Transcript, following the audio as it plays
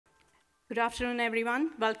Good afternoon,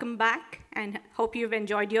 everyone. Welcome back, and hope you've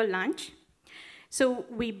enjoyed your lunch. So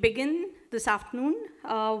we begin this afternoon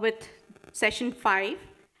with session 5.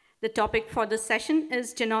 The topic for this session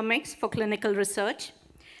is Genomics for Clinical Research.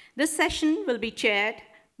 This session will be chaired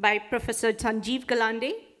by Professor Sanjeev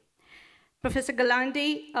Galande. Professor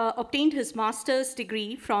Galande obtained his master's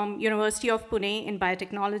degree from University of Pune in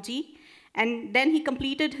Biotechnology, and then he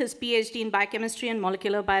completed his PhD in Biochemistry and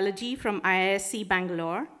Molecular Biology from IISc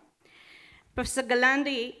Bangalore. Professor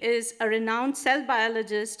Galande is a renowned cell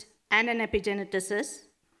biologist and an epigeneticist.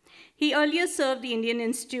 He earlier served the Indian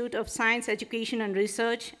Institute of Science, Education and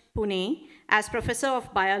Research, Pune, as Professor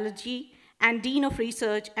of Biology and Dean of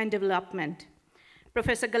Research and Development.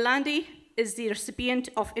 Professor Galande is the recipient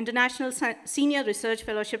of International Senior Research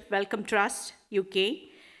Fellowship Wellcome Trust, UK.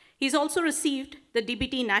 He's also received the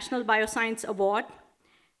DBT National Bioscience Award,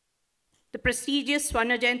 the prestigious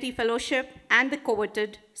Swarna Jayanti Fellowship, and the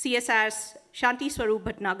coveted CSR's Shanti Swarup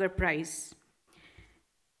Bhatnagar Prize.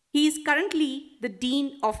 He is currently the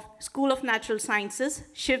Dean of School of Natural Sciences,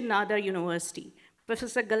 Shiv Nadar University.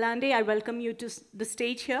 Professor Galande, I welcome you to the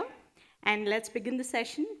stage here, and let's begin the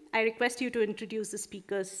session. I request you to introduce the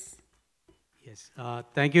speakers. Yes,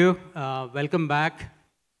 thank you. Welcome back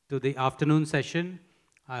to the afternoon session.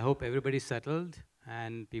 I hope everybody's settled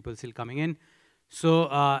and people still coming in. So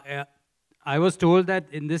I was told that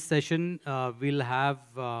in this session, we'll have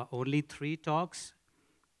only 3 talks.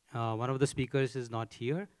 One of the speakers is not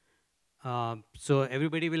here. So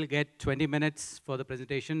everybody will get 20 minutes for the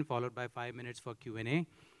presentation, followed by 5 minutes for Q&A.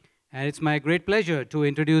 And it's my great pleasure to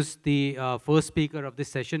introduce the first speaker of this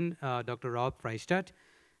session, Dr. Rob Freishtat.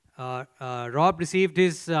 Rob received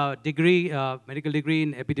his medical degree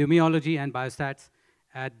in epidemiology and biostats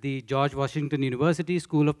at the George Washington University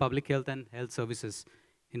School of Public Health and Health Services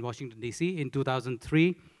in Washington, D.C. in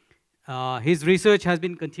 2003. His research has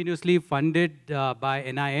been continuously funded by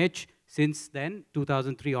NIH since then,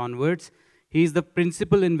 2003 onwards. He is the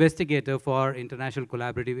principal investigator for international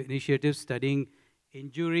collaborative initiatives studying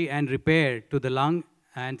injury and repair to the lung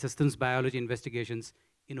and systems biology investigations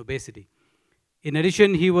in obesity. In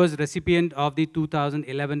addition, he was recipient of the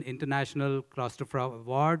 2011 International Christopher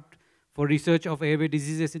Award for research of airway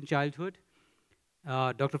diseases in childhood.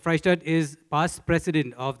 Dr. Freishtat is past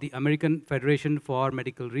president of the American Federation for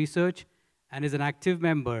Medical Research and is an active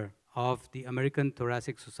member of the American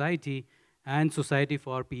Thoracic Society and Society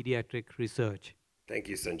for Pediatric Research. Thank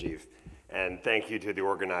you, Sanjeev. And thank you to the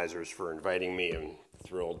organizers for inviting me. I'm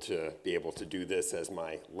thrilled to be able to do this as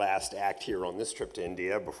my last act here on this trip to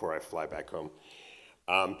India before I fly back home.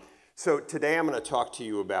 So today I'm going to talk to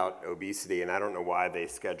you about obesity, and I don't know why they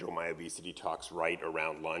schedule my obesity talks right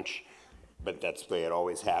around lunch, but that's the way it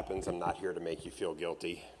always happens. I'm not here to make you feel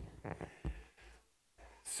guilty.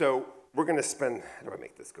 So we're going to spend, how do I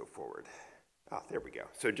make this go forward? Oh, there we go.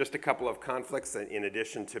 So just a couple of conflicts. In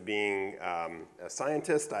addition to being a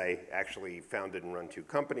scientist, I actually founded and run 2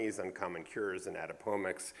 companies, Uncommon Cures and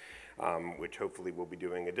Adipomics, which hopefully we'll be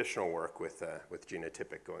doing additional work with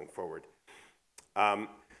Genotypic going forward.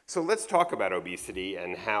 So let's talk about obesity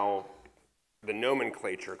and how the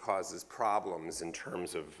nomenclature causes problems in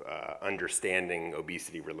terms of understanding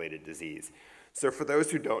obesity-related disease. So for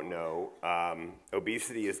those who don't know,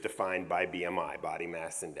 obesity is defined by BMI, body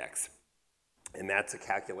mass index. And that's a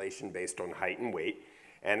calculation based on height and weight.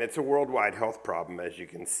 And it's a worldwide health problem, as you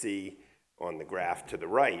can see on the graph to the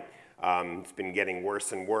right. It's been getting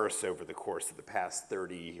worse and worse over the course of the past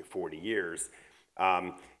 30, 40 years.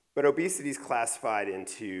 But obesity is classified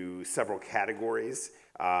into several categories.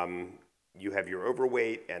 You have your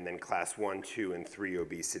overweight, and then class 1, 2, and 3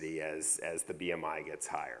 obesity as the BMI gets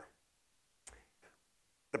higher.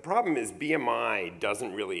 The problem is BMI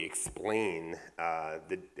doesn't really explain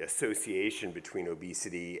the association between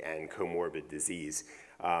obesity and comorbid disease.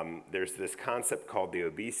 There's this concept called the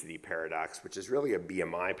obesity paradox, which is really a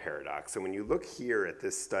BMI paradox. So when you look here at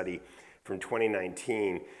this study from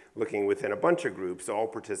 2019, looking within a bunch of groups, all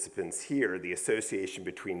participants here, the association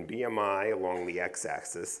between BMI along the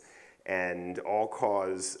x-axis and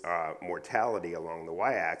all-cause mortality along the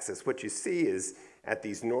y-axis, what you see is at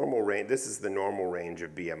these normal range, this is the normal range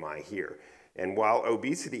of BMI here. And while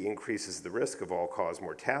obesity increases the risk of all-cause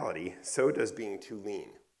mortality, so does being too lean.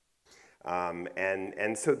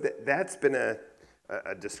 And so that's been a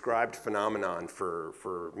described phenomenon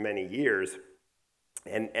for many years.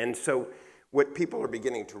 And so what people are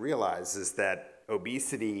beginning to realize is that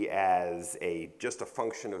obesity as just a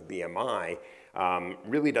function of BMI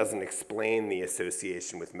really doesn't explain the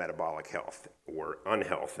association with metabolic health, or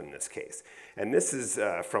unhealth in this case. And this is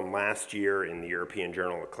from last year in the European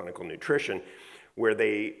Journal of Clinical Nutrition, where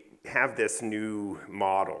they have this new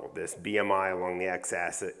model, this BMI along the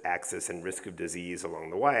x-axis and risk of disease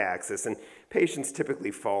along the y-axis, and patients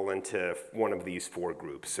typically fall into one of these four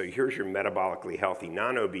groups. So here's your metabolically healthy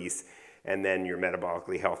non-obese, and then your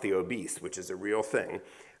metabolically healthy obese, which is a real thing.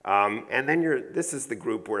 And then this is the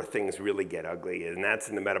group where things really get ugly, and that's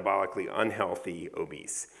in the metabolically unhealthy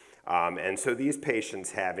obese. And so these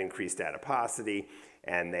patients have increased adiposity,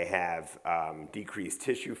 and they have decreased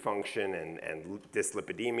tissue function and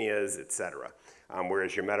dyslipidemias, et cetera.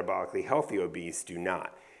 Whereas your metabolically healthy obese do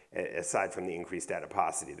not, aside from the increased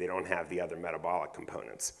adiposity. They don't have the other metabolic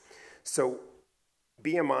components. So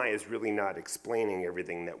BMI is really not explaining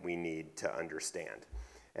everything that we need to understand.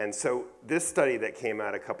 And so this study that came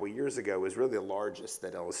out a couple years ago was really the largest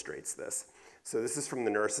that illustrates this. So this is from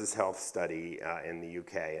the Nurses' Health Study in the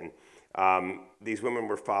UK. And these women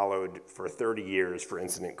were followed for 30 years for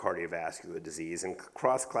incident cardiovascular disease and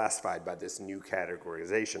cross-classified by this new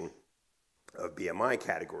categorization of BMI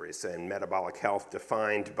categories. And metabolic health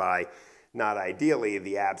defined by, not ideally,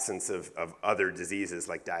 the absence of other diseases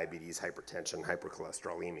like diabetes, hypertension,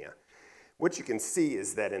 hypercholesterolemia. What you can see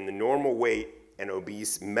is that in the normal weight and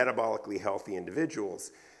obese, metabolically healthy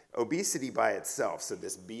individuals, obesity by itself, so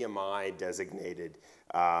this BMI designated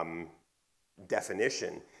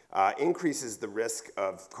definition, increases the risk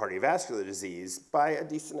of cardiovascular disease by a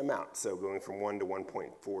decent amount, so going from 1 to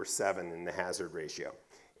 1.47 in the hazard ratio,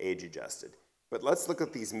 age adjusted. But let's look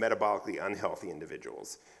at these metabolically unhealthy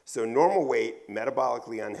individuals. So normal weight,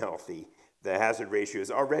 metabolically unhealthy, the hazard ratio is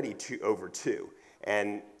already over 2.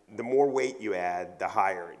 And the more weight you add, the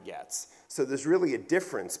higher it gets. So there's really a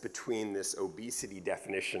difference between this obesity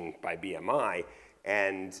definition by BMI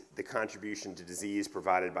and the contribution to disease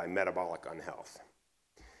provided by metabolic unhealth.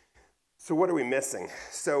 So what are we missing?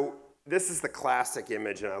 So this is the classic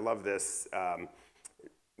image, and I love this.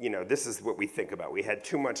 This is what we think about. We had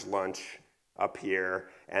too much lunch up here,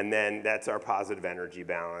 and then that's our positive energy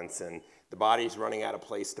balance, and the body's running out of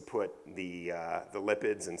place to put the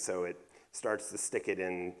lipids, and so it starts to stick it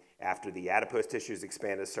in after the adipose tissue is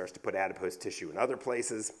expanded, starts to put adipose tissue in other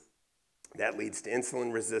places. That leads to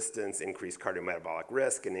insulin resistance, increased cardiometabolic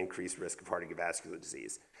risk, and increased risk of cardiovascular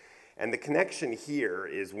disease. And the connection here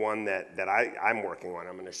is one that I'm working on.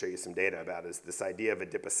 I'm going to show you some data about, is this idea of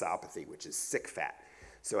adiposopathy, which is sick fat.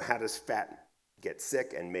 So how does fat get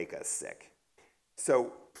sick and make us sick?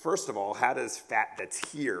 So first of all, how does fat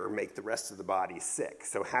that's here make the rest of the body sick?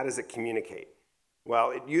 So how does it communicate?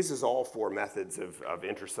 Well, it uses all four methods of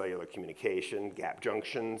intracellular communication: gap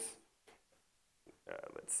junctions.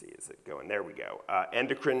 Let's see, is it going? There we go.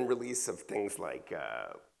 Endocrine release of things like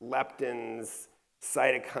leptins,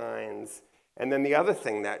 cytokines. And then the other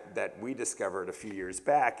thing that we discovered a few years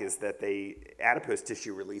back is that adipose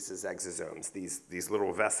tissue releases exosomes, these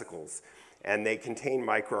little vesicles, and they contain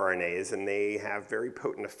microRNAs, and they have very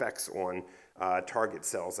potent effects on target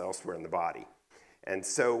cells elsewhere in the body. And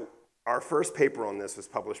so our first paper on this was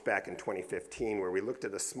published back in 2015, where we looked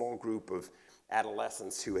at a small group of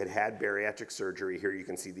adolescents who had had bariatric surgery. Here you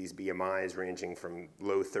can see these BMIs ranging from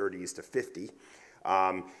low 30s to 50.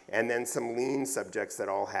 And then some lean subjects that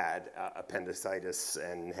all had appendicitis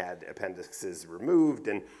and had appendixes removed.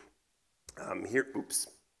 And here, oops,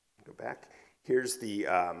 go back. Here's the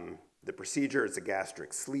procedure. It's a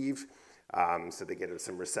gastric sleeve. So they get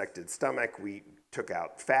some resected stomach. We took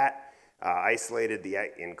out fat, isolated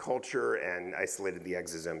in culture, and isolated the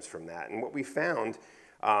exosomes from that. And what we found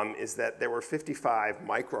is that there were 55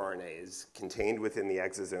 microRNAs contained within the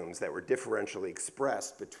exosomes that were differentially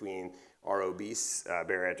expressed between our obese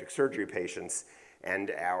bariatric surgery patients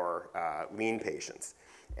and our lean patients.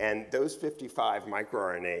 And those 55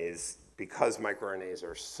 microRNAs, because microRNAs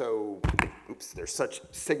are they're such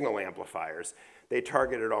signal amplifiers, they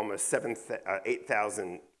targeted almost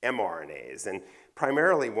 8,000 mRNAs, and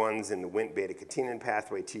primarily ones in the Wnt beta-catenin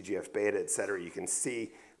pathway, TGF-beta, et cetera. You can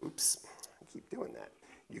see, oops, I keep doing that.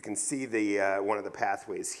 You can see one of the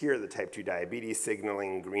pathways here, the type 2 diabetes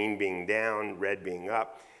signaling, green being down, red being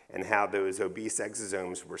up, and how those obese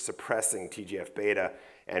exosomes were suppressing TGF-beta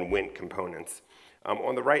and Wnt components.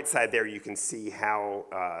 On the right side there, you can see how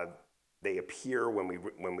they appear when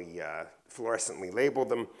we fluorescently label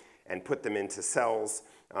them and put them into cells.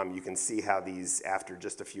 You can see how these, after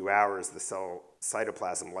just a few hours, the cell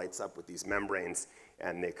cytoplasm lights up with these membranes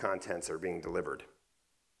and the contents are being delivered.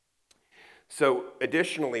 So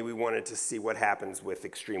additionally, we wanted to see what happens with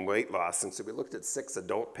extreme weight loss. And so we looked at 6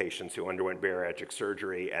 adult patients who underwent bariatric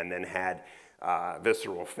surgery and then had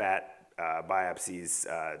visceral fat biopsies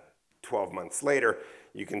 12 months later.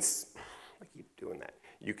 I keep doing that.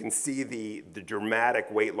 You can see the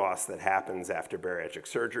dramatic weight loss that happens after bariatric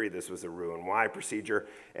surgery. This was a Roux-en-Y procedure,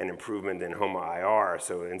 and improvement in HOMA-IR,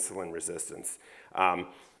 so insulin resistance.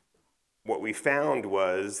 What we found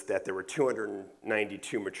was that there were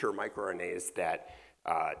 292 mature microRNAs that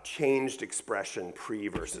changed expression pre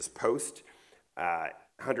versus post.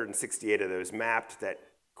 168 of those mapped that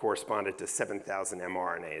corresponded to 7,000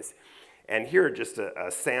 mRNAs. And here are just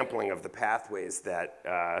a sampling of the pathways that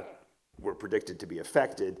were predicted to be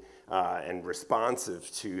affected and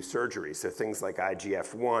responsive to surgery. So things like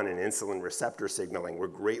IGF-1 and insulin receptor signaling were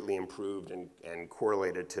greatly improved and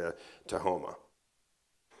correlated to HOMA.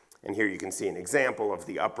 And here you can see an example of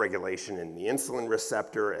the upregulation in the insulin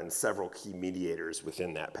receptor and several key mediators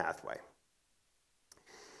within that pathway.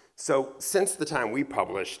 So since the time we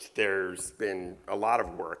published, there's been a lot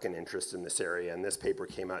of work and interest in this area, and this paper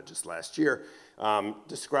came out just last year,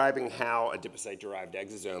 describing how adipocyte-derived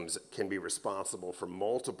exosomes can be responsible for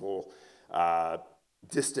multiple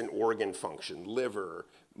distant organ function, liver,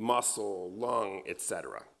 muscle, lung,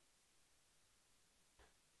 etc.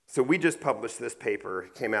 So we just published this paper,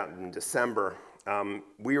 it came out in December.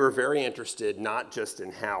 We were very interested not just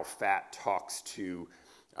in how fat talks to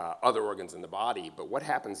other organs in the body, but what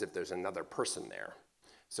happens if there's another person there?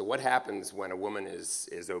 So what happens when a woman is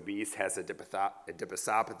obese, has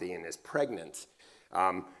adiposopathy, and is pregnant?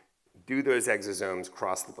 Do those exosomes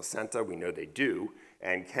cross the placenta? We know they do.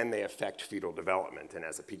 And can they affect fetal development? And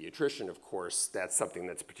as a pediatrician, of course, that's something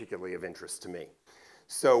that's particularly of interest to me.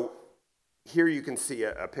 So here you can see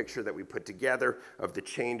a picture that we put together of the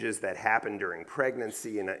changes that happen during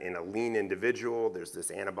pregnancy in a lean individual. There's this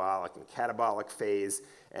anabolic and catabolic phase,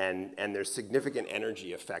 and there's significant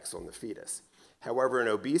energy effects on the fetus. However, in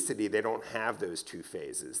obesity, they don't have those two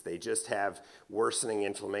phases. They just have worsening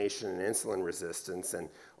inflammation and insulin resistance and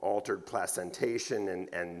altered placentation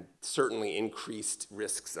and certainly increased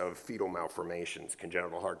risks of fetal malformations,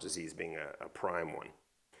 congenital heart disease being a prime one.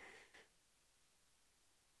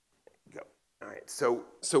 All right, so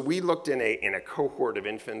we looked in a cohort of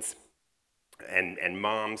infants and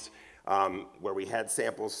moms where we had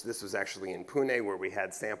samples. This was actually in Pune, where we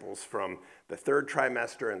had samples from the 3rd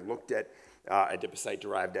trimester and looked at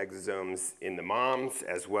adipocyte-derived exosomes in the moms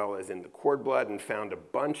as well as in the cord blood, and found a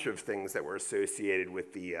bunch of things that were associated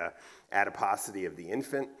with the adiposity of the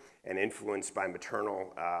infant and influenced by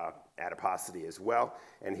maternal adiposity as well.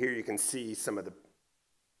 And here you can see some of the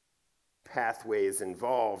pathways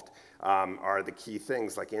involved are the key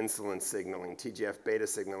things like insulin signaling, TGF-beta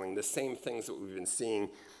signaling, the same things that we've been seeing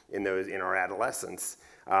in our adolescents,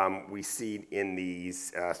 we see in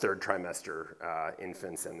these 3rd trimester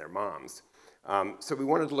infants and their moms. So we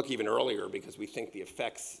wanted to look even earlier because we think the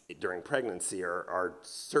effects during pregnancy are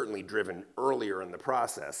certainly driven earlier in the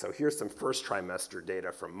process. So here's some 1st trimester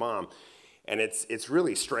data from mom, and it's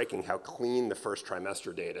really striking how clean the 1st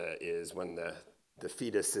trimester data is when the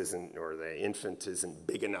fetus isn't, or the infant isn't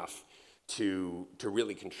big enough to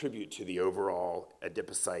really contribute to the overall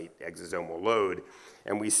adipocyte exosomal load.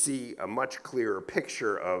 And we see a much clearer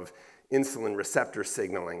picture of insulin receptor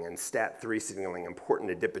signaling and STAT3 signaling,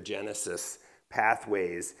 important adipogenesis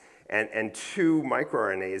pathways, and 2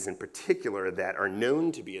 microRNAs in particular that are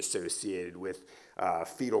known to be associated with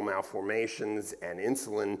fetal malformations and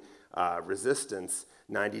insulin resistance,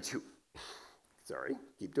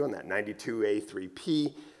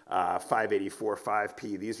 92A3P,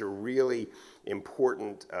 584-5P. These are really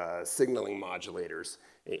important signaling modulators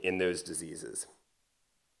in those diseases.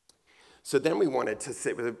 So then we wanted to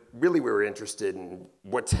say, really we were interested in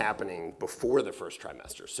what's happening before the 1st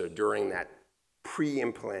trimester. So during that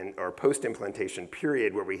pre-implant or post-implantation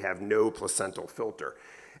period where we have no placental filter.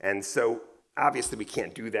 And so obviously we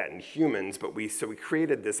can't do that in humans, but we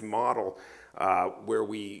created this model where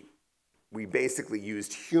we basically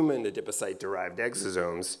used human adipocyte-derived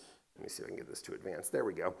exosomes. Let me see if I can get this to advance. There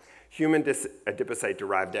we go. Human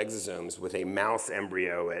adipocyte-derived exosomes with a mouse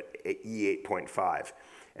embryo at E8.5.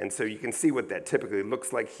 And so you can see what that typically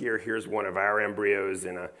looks like here. Here's one of our embryos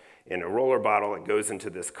in a roller bottle. It goes into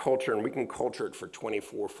this culture, and we can culture it for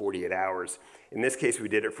 24, 48 hours. In this case, we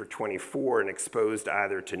did it for 24 and exposed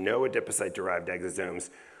either to no adipocyte-derived exosomes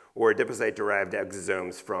or adipocyte-derived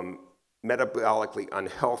exosomes from metabolically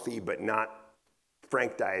unhealthy but not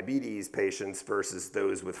frank diabetes patients versus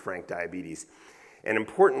those with frank diabetes. And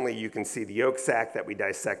importantly, you can see the yolk sac that we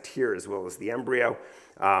dissect here as well as the embryo.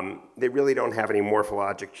 They really don't have any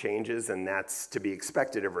morphologic changes, and that's to be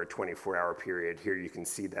expected over a 24-hour period. Here you can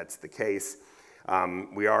see that's the case.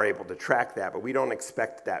 We are able to track that, but we don't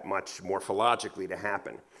expect that much morphologically to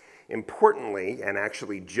happen. Importantly, and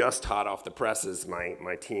actually just hot off the presses,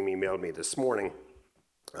 my team emailed me this morning,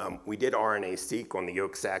 We did RNA-seq on the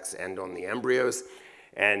yolk sacs and on the embryos,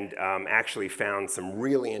 and actually found some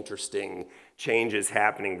really interesting changes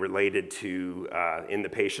happening related to, in the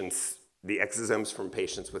patients, the exosomes from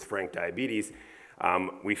patients with frank diabetes.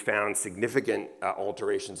 We found significant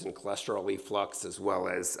alterations in cholesterol efflux as well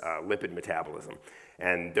as lipid metabolism.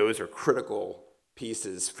 And those are critical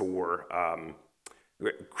pieces for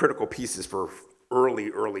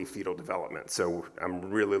early fetal development. So I'm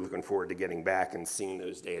really looking forward to getting back and seeing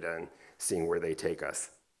those data and seeing where they take us.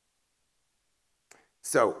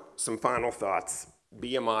 So some final thoughts.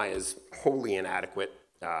 BMI is wholly inadequate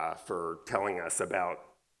for telling us about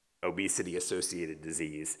obesity-associated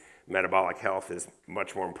disease. Metabolic health is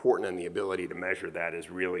much more important, and the ability to measure that is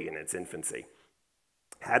really in its infancy.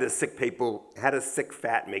 How does sick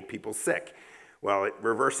fat make people sick? Well, it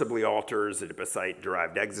reversibly alters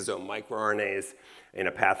adipocyte-derived exosome microRNAs in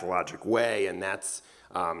a pathologic way, and that's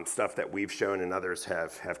stuff that we've shown and others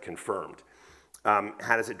have confirmed.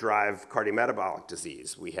 How does it drive cardiometabolic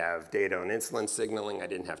disease? We have data on insulin signaling. I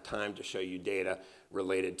didn't have time to show you data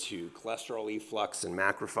related to cholesterol efflux and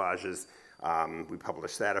macrophages. We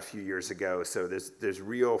published that a few years ago. So there's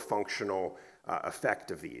real functional effect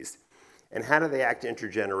of these. And how do they act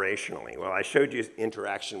intergenerationally? Well, I showed you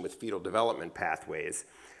interaction with fetal development pathways.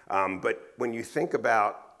 But when you think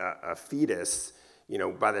about a fetus, you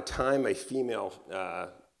know, by the time a female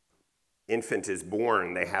infant is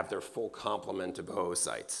born, they have their full complement of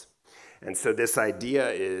oocytes. And so this idea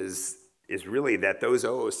is really that those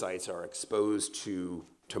oocytes are exposed to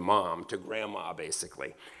mom, to grandma,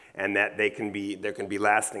 basically, and that there can be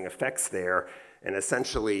lasting effects there. And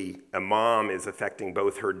essentially, a mom is affecting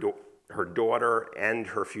both her daughter and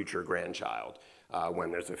her future grandchild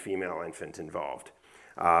when there's a female infant involved.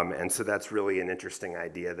 And so that's really an interesting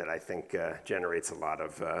idea that I think generates a lot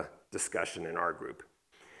of discussion in our group.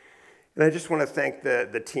 And I just want to thank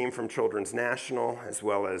the team from Children's National, as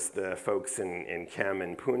well as the folks in Chem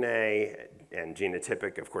in Pune and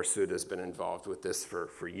Genotypic. Of course, Sudha's been involved with this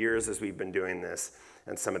for years as we've been doing this,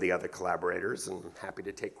 and some of the other collaborators, and I'm happy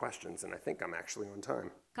to take questions, and I think I'm actually on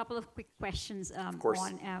time. A couple of quick questions of course.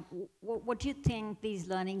 On what do you think these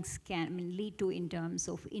learnings can lead to in terms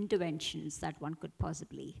of interventions that one could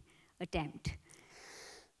possibly attempt?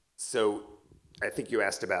 So I think you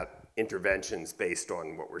asked about interventions based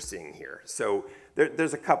on what we're seeing here. So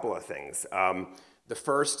there's a couple of things. The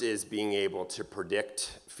first is being able to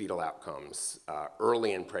predict fetal outcomes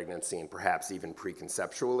early in pregnancy and perhaps even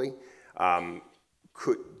preconceptually.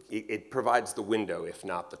 It provides the window, if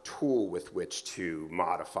not the tool, with which to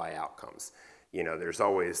modify outcomes. You know, there's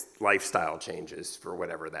always lifestyle changes for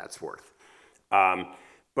whatever that's worth.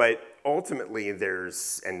 But ultimately,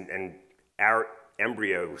 and our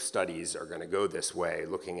embryo studies are going to go this way,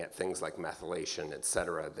 looking at things like methylation, et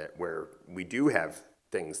cetera, where we do have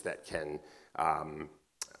things that can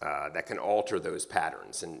alter those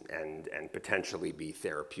patterns and potentially be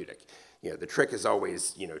therapeutic. You know, the trick is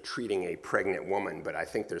always, you know, treating a pregnant woman, but I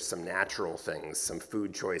think there's some natural things, some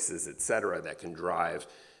food choices, et cetera, that can drive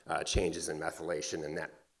changes in methylation, and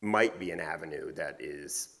that might be an avenue that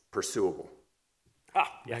is pursuable.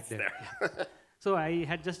 Yes, there. Yeah. So I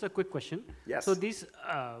had just a quick question. Yes. So these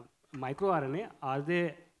microRNA, are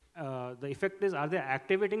they, the effect is, are they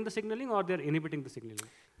activating the signaling or they're inhibiting the signaling?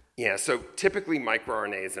 Yeah, so typically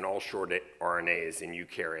microRNAs and all short RNAs in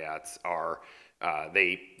eukaryotes are,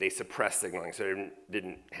 they suppress signaling, so I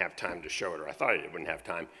didn't have time to show it, or I thought I wouldn't have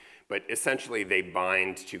time, but essentially they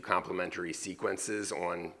bind to complementary sequences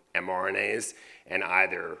on mRNAs, and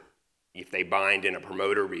either if they bind in a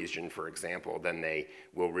promoter region, for example, then they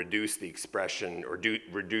will reduce the expression or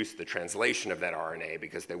reduce the translation of that RNA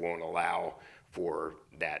because they won't allow for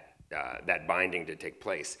that binding to take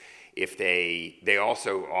place. If they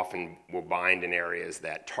also often will bind in areas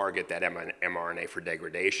that target that mRNA for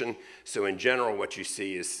degradation. So in general, what you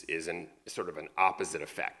see is sort of an opposite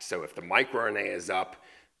effect. So if the microRNA is up,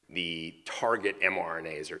 the target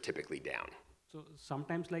mRNAs are typically down. So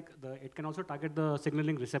sometimes like it can also target the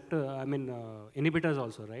signaling receptor, inhibitors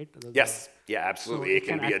also, right? Yes, yeah, absolutely. So it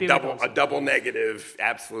can be a double negative,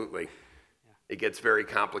 absolutely. Yeah. It gets very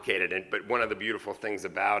complicated, but one of the beautiful things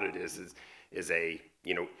about it is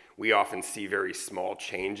we often see very small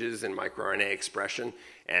changes in microRNA expression,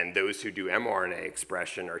 and those who do mRNA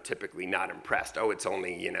expression are typically not impressed. Oh, it's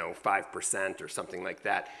only 5% or something like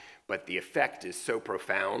that, but the effect is so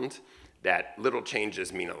profound that little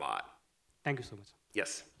changes mean a lot. Thank you so much.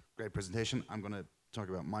 Yes. Great presentation. I'm going to talk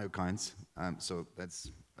about myokines. So that's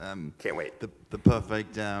can't wait. The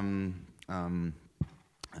perfect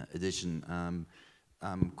addition.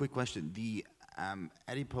 Quick question: the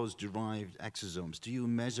adipose-derived exosomes. Do you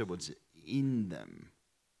measure what's in them?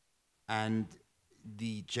 and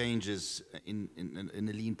the changes in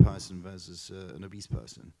a lean person versus an obese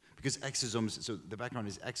person. Because exosomes, so the background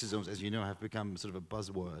is exosomes, as you know, have become sort of a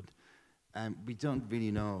buzzword. And we don't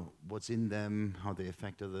really know what's in them, how they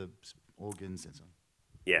affect other organs, and so on.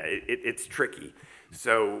 Yeah, it's tricky.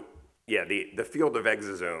 So, yeah, the field of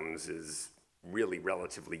exosomes is really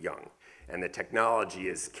relatively young, and the technology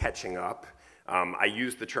is catching up. I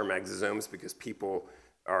use the term exosomes because people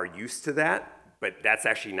are used to that, but that's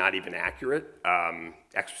actually not even accurate.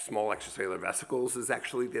 Small extracellular vesicles is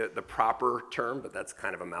actually the proper term, but that's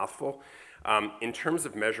kind of a mouthful. In terms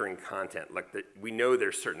of measuring content, like we know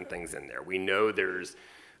there's certain things in there. We know there's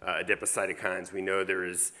adipocytokines. We know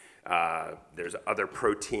there's other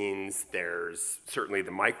proteins. There's certainly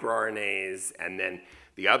the microRNAs, and then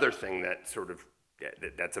the other thing that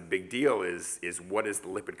that's a big deal is what is the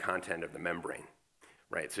lipid content of the membrane,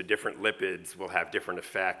 right? So different lipids will have different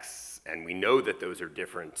effects, and we know that those are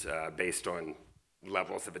different based on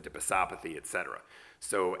levels of adiposopathy, et cetera.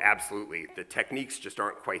 So absolutely, the techniques just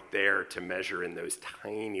aren't quite there to measure in those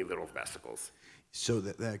tiny little vesicles. So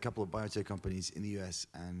there are a couple of biotech companies in the US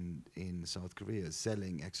and in South Korea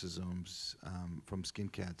selling exosomes from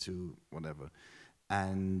skincare to whatever.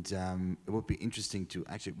 And it would be interesting to,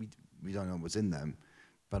 actually, we don't know what's in them,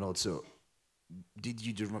 but also, did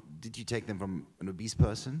you take them from an obese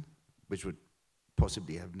person, which would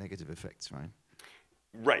possibly have negative effects, right?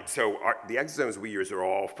 Right, so the exosomes we use are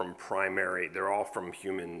all from they're all from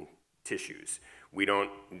human tissues. We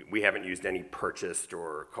haven't used any purchased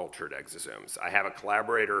or cultured exosomes. I have a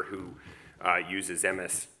collaborator who uses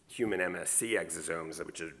human MSC exosomes,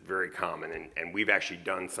 which is very common, and we've actually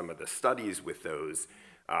done some of the studies with those,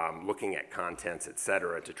 looking at contents, et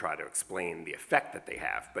cetera, to try to explain the effect that they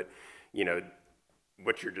have. But, you know,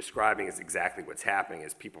 what you're describing is exactly what's happening,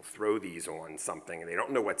 is people throw these on something and they don't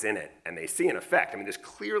know what's in it, and they see an effect. I mean, there's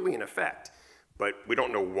clearly an effect, but we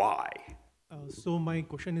don't know why. So my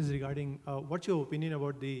question is regarding, what's your opinion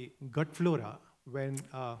about the gut flora when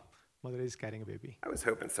mother is carrying a baby? I was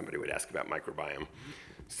hoping somebody would ask about microbiome.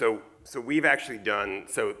 So we've actually done,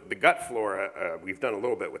 the gut flora, we've done a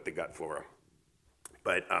little bit with the gut flora,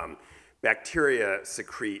 but bacteria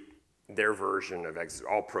secrete their version of,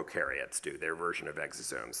 all prokaryotes do, their version of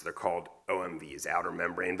exosomes. They're called OMVs, outer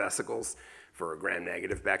membrane vesicles, for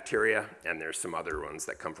gram-negative bacteria, and there's some other ones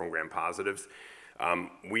that come from gram-positives.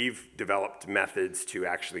 We've developed methods to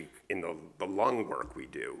actually, in the lung work we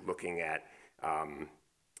do, looking at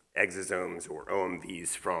exosomes or OMVs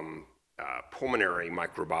from pulmonary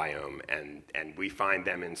microbiome, and we find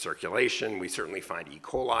them in circulation. We certainly find E.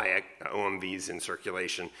 coli OMVs in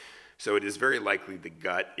circulation. So it is very likely the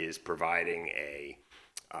gut is providing a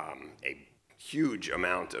huge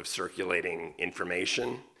amount of circulating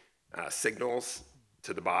information, signals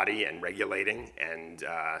to the body and regulating, and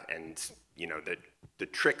you know, the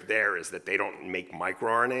trick there is that they don't make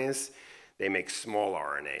microRNAs, they make small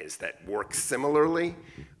RNAs that work similarly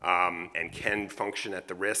and can function at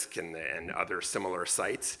the risk and other similar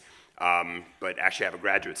sites. But actually I have a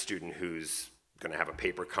graduate student who's gonna have a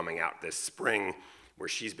paper coming out this spring where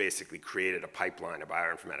she's basically created a pipeline, a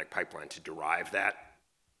bioinformatic pipeline, to derive that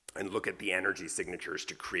and look at the energy signatures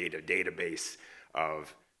to create a database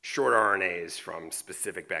of short RNAs from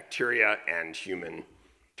specific bacteria and human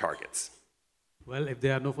targets. Well, if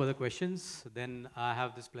there are no further questions, then I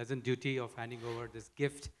have this pleasant duty of handing over this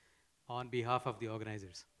gift on behalf of the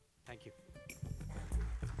organizers. Thank you.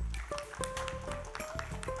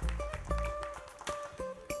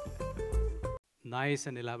 Nice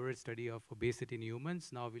and elaborate study of obesity in humans.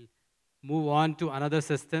 Now we'll move on to another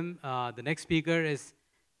system. The next speaker is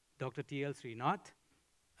Dr. T.L. Shrinath.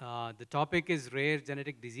 The topic is rare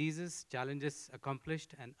genetic diseases, challenges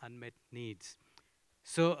accomplished, and unmet needs.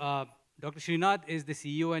 So Dr. Shrinath is the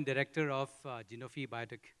CEO and director of GenoPhe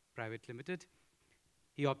Biotech Private Limited.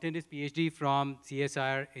 He obtained his PhD from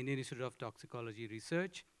CSIR, Indian Institute of Toxicology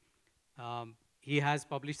Research. He has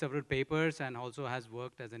published several papers and also has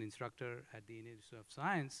worked as an instructor at the Indian Institute of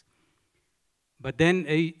Science. But then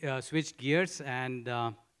he switched gears, and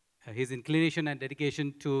his inclination and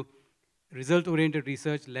dedication to result-oriented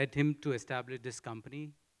research led him to establish this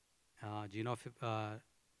company, GenoPhe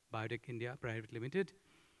Biotech India Private Limited.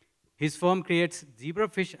 His firm creates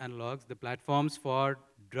zebrafish analogs, the platforms for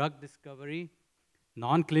drug discovery,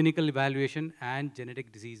 non-clinical evaluation, and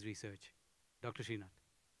genetic disease research. Dr. Shrinath.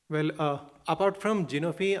 Well, apart from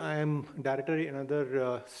GenoPhe, I am director in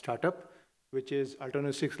another startup, which is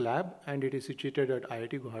Alternatics Lab, and it is situated at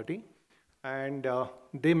IIT Guwahati. And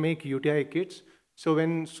they make UTI kits. So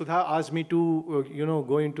when Sudha asked me to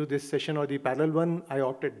go into this session or the parallel one, I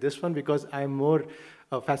opted this one because I'm more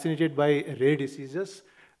fascinated by rare diseases.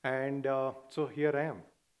 And so here I am.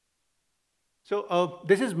 So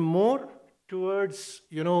this is more towards,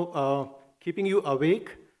 keeping you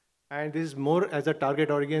awake. And this is more as a target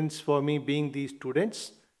audience for me being the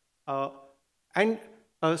students. And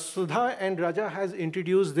Sudha and Raja has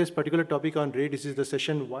introduced this particular topic on rare disease, the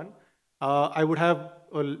session 1. I would have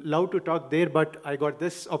loved to talk there, but I got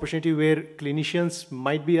this opportunity where clinicians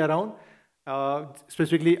might be around,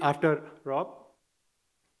 specifically after Rob.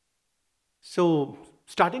 So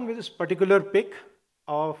starting with this particular pic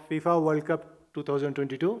of FIFA World Cup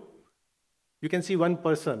 2022, you can see one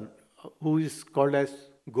person who is called as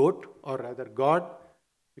GOAT, or rather God.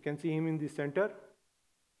 You can see him in the center.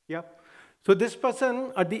 Yeah. So this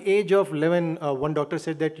person, at the age of 11, one doctor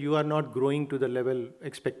said that you are not growing to the level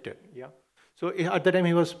expected. Yeah. So at the time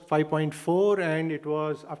he was 5.4, and it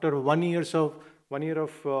was after 1 year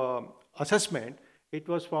of assessment, it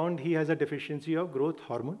was found he has a deficiency of growth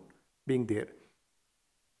hormone being there.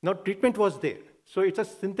 Now treatment was there. So it's a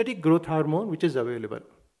synthetic growth hormone which is available.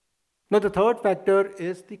 Now the third factor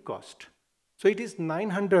is the cost. So it is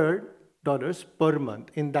 $900 per month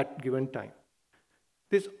in that given time.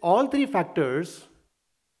 All three factors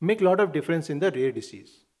make a lot of difference in the rare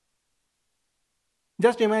disease.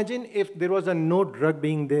 Just imagine if there was no drug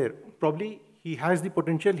being there, probably he has the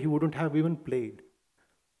potential, he wouldn't have even played.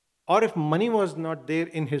 Or if money was not there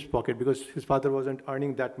in his pocket because his father wasn't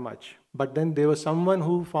earning that much, but then there was someone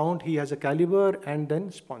who found he has a caliber and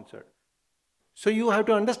then sponsored. So you have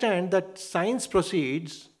to understand that science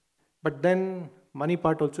proceeds, but then money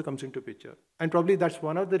part also comes into picture. And probably that's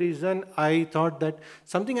one of the reasons I thought that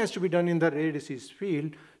something has to be done in the rare disease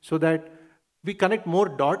field so that we connect more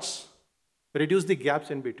dots, reduce the gaps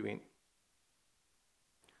in between.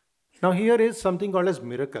 Now here is something called as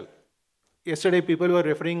miracle. Yesterday people were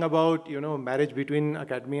referring about marriage between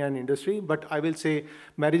academia and industry, but I will say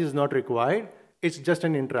marriage is not required. It's just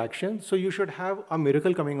an interaction. So you should have a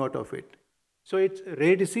miracle coming out of it. So it's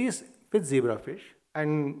rare disease with zebrafish,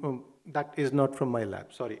 and that is not from my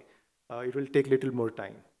lab, sorry. It will take a little more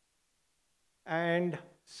time. And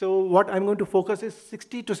so what I'm going to focus is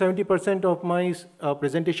 60 to 70% of my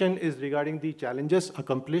presentation is regarding the challenges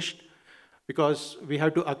accomplished, because we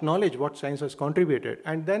have to acknowledge what science has contributed,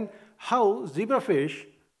 and then how zebrafish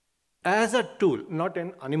as a tool, not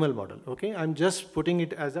an animal model, okay? I'm just putting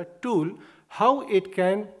it as a tool, how it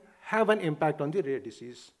can have an impact on the rare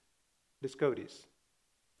disease discoveries.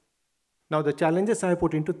 Now the challenges I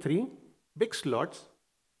put into 3 big slots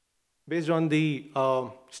based on the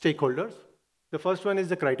stakeholders. The first one is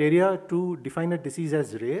the criteria to define a disease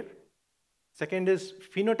as rare. Second is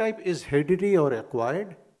phenotype is hereditary or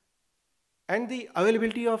acquired. And the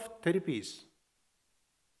availability of therapies.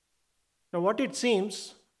 Now what it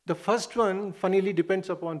seems, the first one funnily depends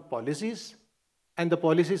upon policies, and the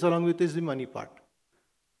policies along with is the money part.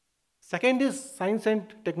 Second is science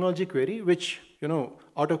and technology query, which,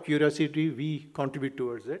 out of curiosity, we contribute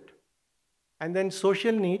towards it. And then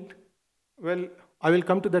social need, well, I will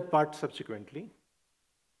come to that part subsequently.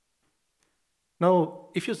 Now,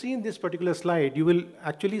 if you see in this particular slide, you will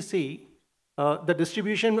actually see the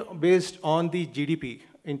distribution based on the GDP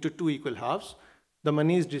into 2 equal halves. The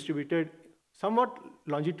money is distributed somewhat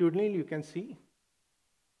longitudinally, you can see.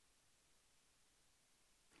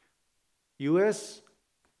 US,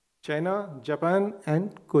 China, Japan,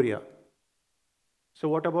 and Korea. So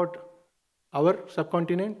what about our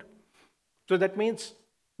subcontinent? So that means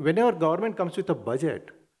whenever government comes with a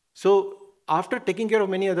budget, so after taking care of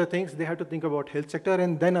many other things, they have to think about health sector,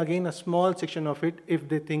 and then again a small section of it if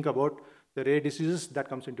they think about the rare diseases, that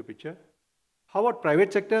comes into picture. How about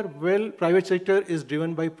private sector? Well, private sector is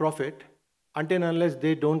driven by profit. Until and unless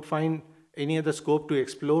they don't find any other scope to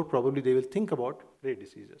explore, probably they will think about rare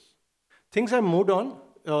diseases. Things have moved on.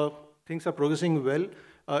 Things are progressing well.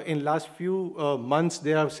 In last few months,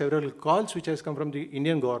 there are several calls which has come from the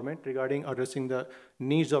Indian government regarding addressing the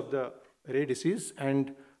needs of the rare disease,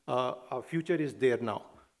 and our future is there now.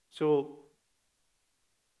 So,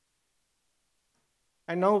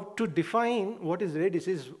 and now to define what is rare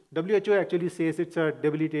disease, WHO actually says it's a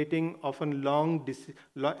debilitating, often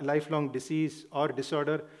lifelong disease or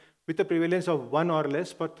disorder with a prevalence of 1 or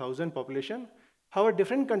less per 1,000 population. However,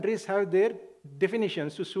 different countries have their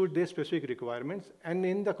definitions to suit their specific requirements, and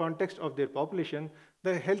in the context of their population,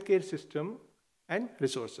 the healthcare system and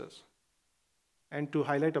resources. And to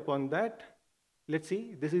highlight upon that, let's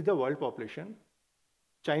see, this is the world population.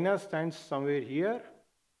 China stands somewhere here,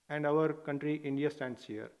 and our country, India, stands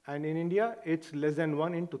here. And in India, it's less than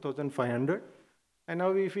 1 in 2,500. And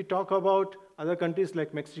now if we talk about other countries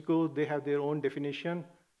like Mexico, they have their own definition.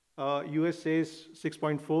 US says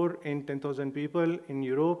 6.4 in 10,000 people. In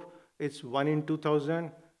Europe, it's 1 in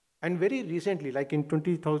 2,000. And very recently, like in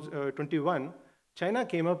 2021, China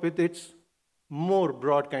came up with its more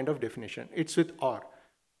broad kind of definition. It's with OR.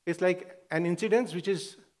 It's like an incidence which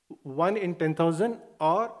is 1 in 10,000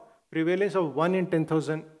 or prevalence of 1 in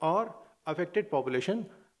 10,000 or affected population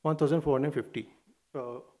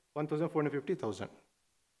 1,450,000.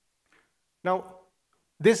 Now,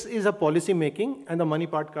 this is a policy making, and the money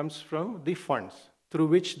part comes from the funds through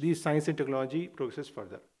which the science and technology progresses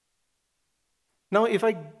further. Now, if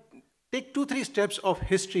I take 2-3 steps of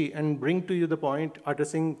history and bring to you the point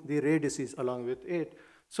addressing the rare disease along with it.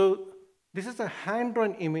 So this is a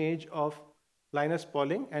hand-drawn image of Linus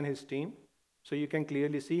Pauling and his team. So you can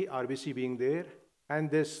clearly see RBC being there,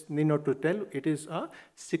 and this need not to tell, it is a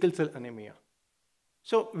sickle cell anemia.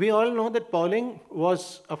 So we all know that Pauling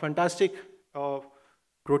was a fantastic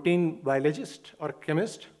protein biologist or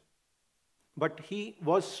chemist, but he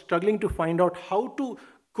was struggling to find out how to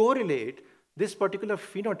correlate this particular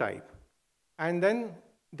phenotype. And then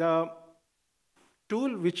the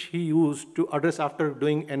tool which he used to address after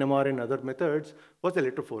doing NMR and other methods was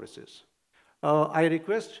electrophoresis. I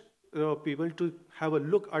request people to have a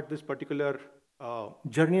look at this particular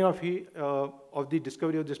journey of the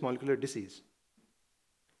discovery of this molecular disease.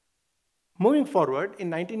 Moving forward,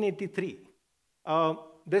 in 1983,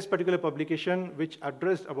 this particular publication which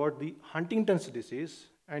addressed about the Huntington's disease,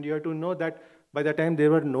 and you have to know that by the time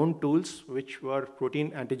there were known tools which were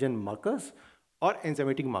protein antigen markers or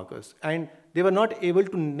enzymatic markers, and they were not able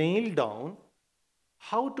to nail down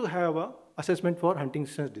how to have an assessment for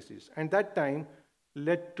Huntington's disease. And that time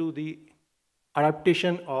led to the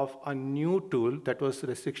adaptation of a new tool that was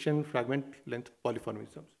restriction fragment length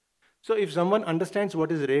polymorphisms. So if someone understands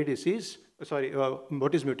what is rare disease,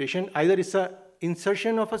 what is mutation, either it's an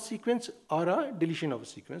insertion of a sequence or a deletion of a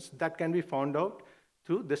sequence, that can be found out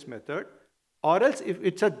through this method, or else if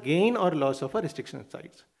it's a gain or loss of a restriction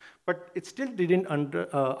sites. But it still didn't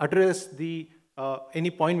address the any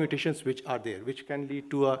point mutations which are there, which can lead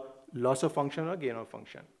to a loss of function or gain of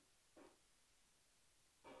function.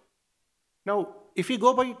 Now, if we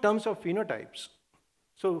go by terms of phenotypes,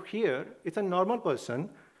 so here it's a normal person.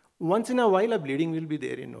 Once in a while, a bleeding will be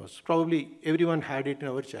there in nose. Probably everyone had it in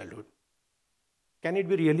our childhood. Can it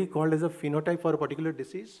be really called as a phenotype for a particular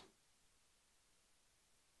disease?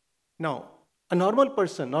 Now, a normal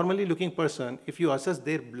person, normally looking person, if you assess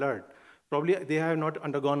their blood, probably they have not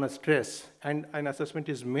undergone a stress and an assessment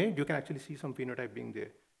is made, you can actually see some phenotype being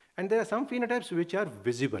there. And there are some phenotypes which are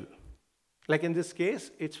visible. Like in this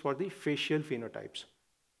case, it's for the facial phenotypes.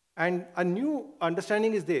 And a new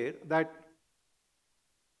understanding is there that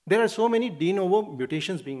there are so many de novo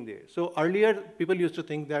mutations being there. So earlier, people used to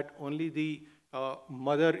think that only the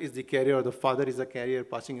mother is the carrier or the father is the carrier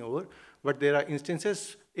passing over. But there are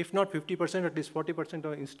instances, if not 50%, at least 40%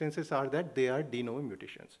 of instances are that they are de novo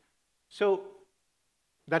mutations. So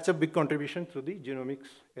that's a big contribution to the genomics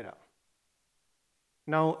era.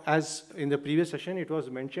 Now, as in the previous session, it was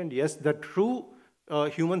mentioned, yes, the true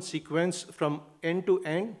human sequence from end to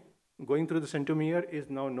end, going through the centromere is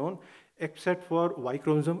now known, except for Y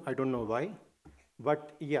chromosome, I don't know why.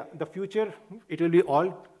 But yeah, the future, it will be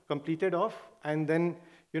all completed off, and then,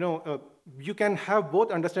 you can have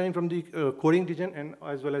both understanding from the coding region and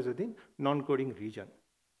as well as within non-coding region.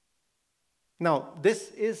 Now,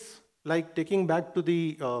 this is like taking back to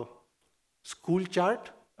the school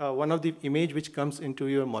chart, one of the image which comes into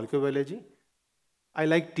your molecular biology. I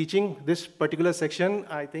like teaching this particular section.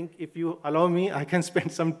 I think if you allow me, I can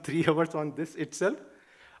spend some 3 hours on this itself.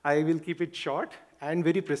 I will keep it short and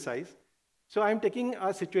very precise. So I'm taking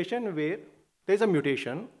a situation where there's a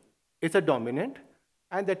mutation, it's a dominant,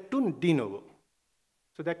 and that two de novo.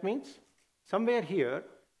 So that means somewhere here,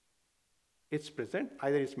 it's present,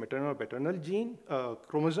 either it's maternal or paternal gene,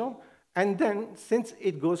 chromosome, and then since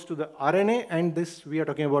it goes to the RNA, and this we are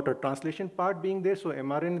talking about a translation part being there, so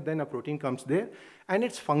mRNA, then a protein comes there, and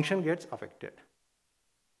its function gets affected.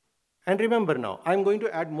 And remember now, I'm going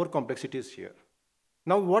to add more complexities here.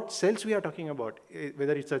 Now what cells we are talking about,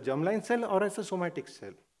 whether it's a germline cell or it's a somatic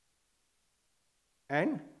cell.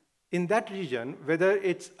 And in that region, whether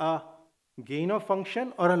it's a gain of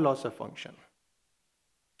function or a loss of function.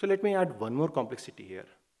 So let me add one more complexity here.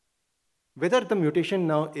 Whether the mutation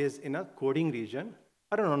now is in a coding region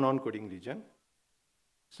or a non-coding region.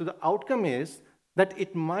 So the outcome is that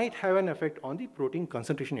it might have an effect on the protein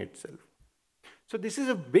concentration itself. So this is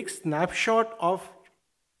a big snapshot of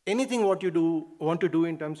anything what you want to do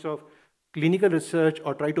in terms of clinical research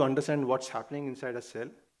or try to understand what's happening inside a cell.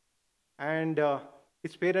 And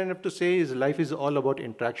it's fair enough to say life is all about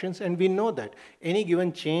interactions, and we know that any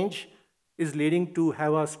given change is leading to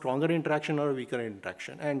have a stronger interaction or a weaker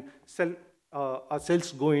interaction. And cell our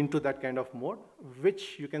cells go into that kind of mode,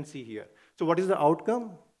 which you can see here. So what is the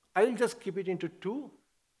outcome? I'll just keep it into two,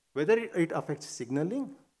 whether it affects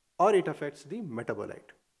signaling or it affects the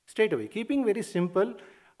metabolite. Straight away, keeping very simple,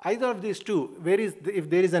 either of these two, if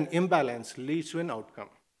there is an imbalance, leads to an outcome.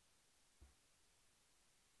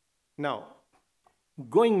 Now,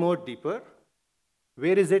 going more deeper,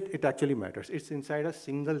 where is it? It actually matters. It's inside a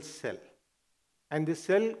single cell. And this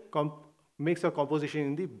cell makes a composition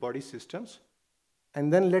in the body systems.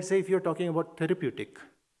 And then let's say if you're talking about therapeutic.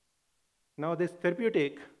 Now this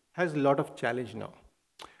therapeutic has a lot of challenge now.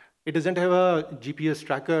 It doesn't have a GPS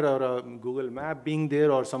tracker or a Google map being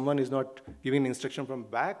there, or someone is not giving instruction from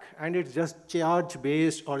back, and it's just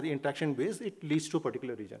charge-based or the interaction-based. It leads to a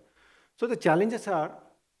particular region. So the challenges are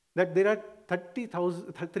that there are 30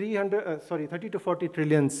 to 40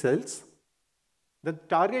 trillion cells. The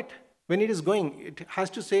target, when it is going, it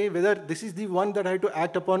has to say whether this is the one that I have to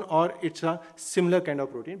act upon or it's a similar kind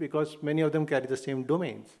of protein, because many of them carry the same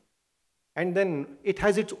domains. And then it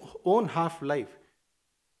has its own half-life.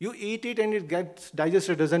 You eat it and it gets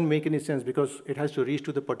digested, doesn't make any sense because it has to reach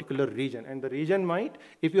to the particular region. And the region might,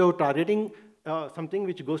 if you're targeting something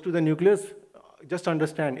which goes to the nucleus, just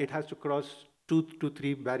understand it has to cross 2 to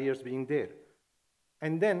 3 barriers being there.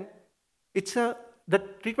 And then the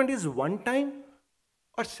treatment is one time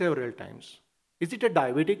or several times. Is it a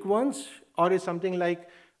diabetic once, or is something like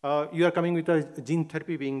you are coming with a gene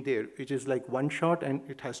therapy being there, which is like one shot and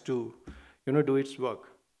it has to do its work.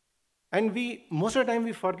 And most of the time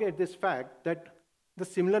we forget this fact that the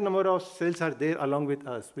similar number of cells are there along with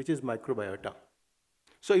us, which is microbiota.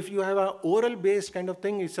 So if you have an oral-based kind of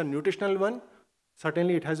thing, it's a nutritional one,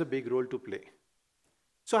 certainly it has a big role to play.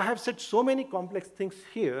 So I have said so many complex things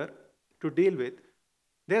here to deal with.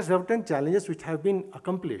 There are certain challenges which have been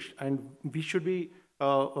accomplished, and we should be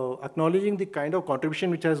acknowledging the kind of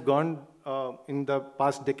contribution which has gone in the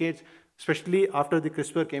past decades, especially after the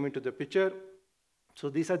CRISPR came into the picture. So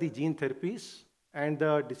these are the gene therapies and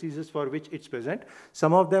the diseases for which it's present.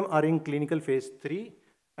 Some of them are in clinical phase 3,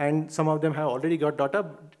 and some of them have already got data.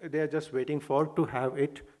 They are just waiting to have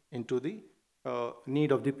it into the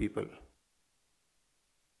need of the people.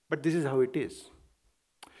 But this is how it is.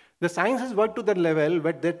 The science has worked to that level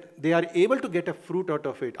that they are able to get a fruit out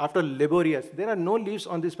of it after laborious. There are no leaves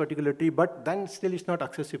on this particular tree, but then still it's not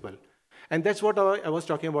accessible. And that's what I was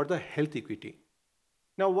talking about, the health equity.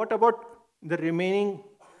 Now, what about the remaining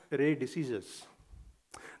rare diseases?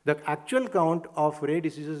 The actual count of rare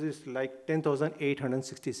diseases is like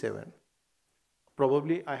 10,867.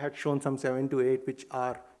 Probably I had shown some 7 to 8 which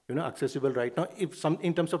are accessible right now,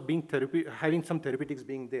 in terms of being having some therapeutics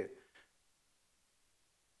being there.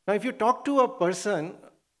 Now, if you talk to a person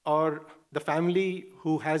or the family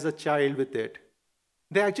who has a child with it,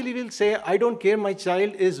 they actually will say, I don't care, my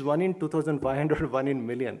child is 1 in 2,500 or 1 in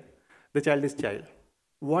million. The child is child.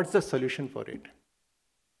 What's the solution for it?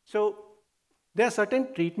 So there are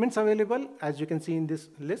certain treatments available, as you can see in this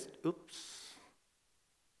list. Oops.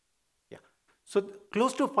 Yeah. So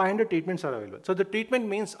close to 500 treatments are available. So the treatment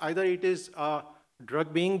means either it is a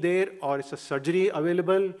drug being there, or it's a surgery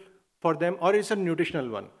available for them, or it's a nutritional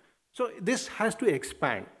one. So this has to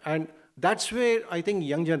expand. And that's where I think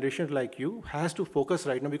young generation like you has to focus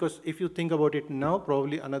right now, because if you think about it now,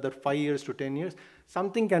 probably another 5 years to 10 years,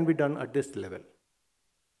 something can be done at this level.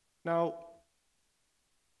 Now,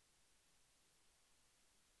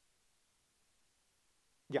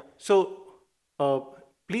 yeah, so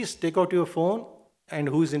please take out your phone, and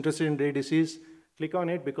who is interested in rare disease, click on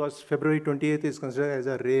it, because February 28th is considered as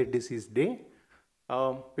a rare disease day,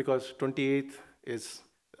 because 28th is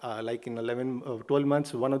like in 12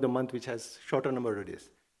 months, one of the months which has shorter number of days.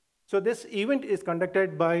 So this event is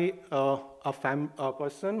conducted by a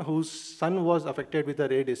person whose son was affected with a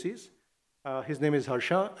rare disease. His name is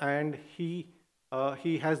Harsha, and he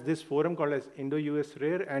has this forum called as Indo-US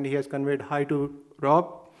Rare, and he has conveyed hi to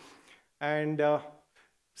Rob. And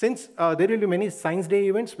since there will be many Science Day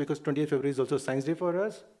events, because 20th February is also Science Day for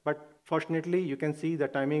us, but fortunately you can see the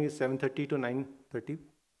timing is 7:30 to 9:30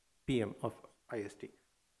 p.m. of IST.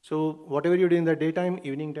 So whatever you do in the daytime,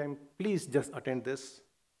 evening time, please just attend this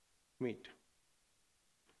meet.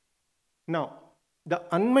 Now, the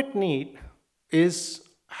unmet need is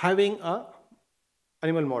having a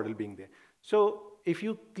animal model being there. So if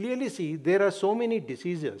you clearly see, there are so many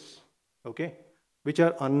diseases, okay, which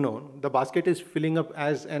are unknown. The basket is filling up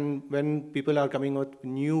as and when people are coming with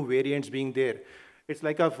new variants being there. It's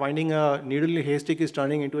like finding a needle in a haystack is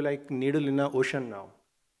turning into like needle in an ocean now.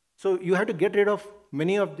 So you have to get rid of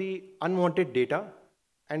many of the unwanted data,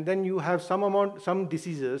 and then you have some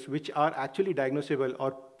diseases which are actually diagnosable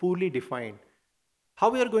or poorly defined. how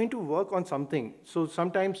we are going to work on something. So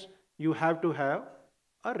sometimes you have to have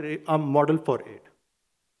a model for it.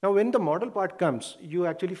 Now, when the model part comes, you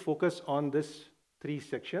actually focus on this 3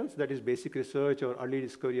 sections, that is basic research or early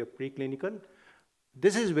discovery of preclinical.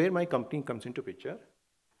 This is where my company comes into picture.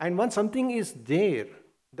 And once something is there,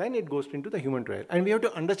 then it goes into the human trial. And we have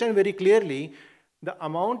to understand very clearly the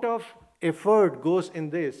amount of effort goes in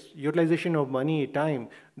this, utilization of money, time,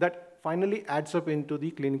 that finally adds up into the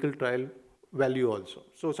clinical trial value also.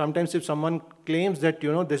 So sometimes if someone claims that,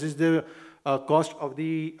 this is the cost of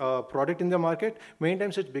the product in the market, many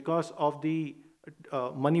times it's because of the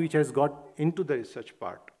money which has got into the research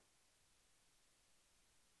part.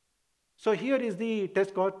 So here is the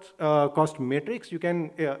test cost matrix. You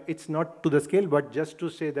can, it's not to the scale, but just to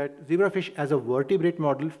say that zebrafish as a vertebrate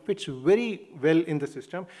model fits very well in the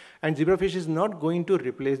system, and zebrafish is not going to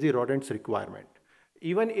replace the rodents requirement.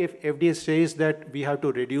 Even if FDA says that we have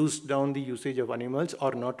to reduce down the usage of animals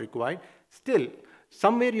or not required, still,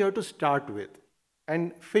 somewhere you have to start with.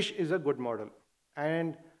 And fish is a good model.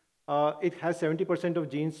 And it has 70% of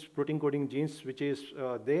genes, protein coding genes, which is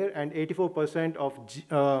there, and 84% of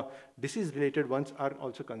disease-related ones are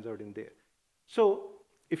also conserved in there. So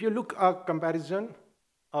if you look at comparison,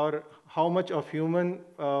 or how much of human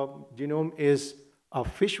genome is a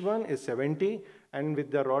fish one is 70, and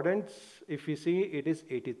with the rodents, if you see, it is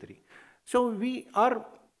 83. So we are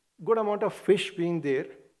good amount of fish being there,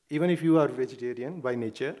 even if you are vegetarian by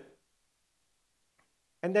nature.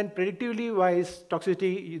 And then predictively wise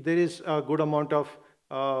toxicity, there is a good amount of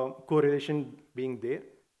correlation being there.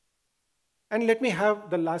 And let me have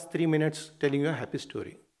the last 3 minutes telling you a happy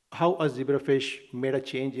story. How a zebrafish made a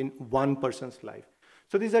change in one person's life.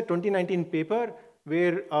 So this is a 2019 paper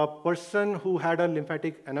where a person who had a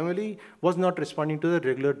lymphatic anomaly was not responding to the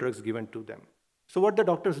regular drugs given to them. So what the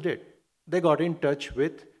doctors did, they got in touch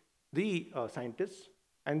with the scientists,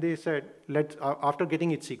 and they said, after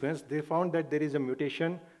getting it sequenced, they found that there is a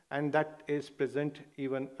mutation, and that is present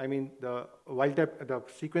even, the wild type, the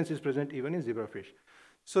sequence is present even in zebrafish.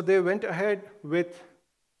 So they went ahead with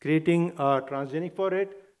creating a transgenic for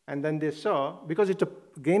it, and then they saw, because it's a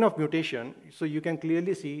gain of mutation, so you can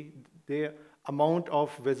clearly see the amount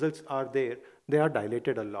of vessels are there, they are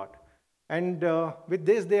dilated a lot. And with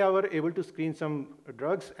this, they were able to screen some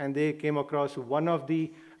drugs, and they came across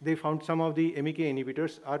they found some of the MEK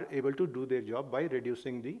inhibitors are able to do their job by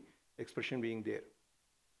reducing the expression being there.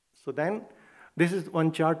 So then, this is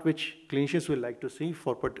one chart which clinicians will like to see,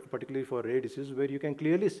 particularly for rare diseases, where you can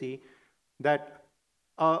clearly see that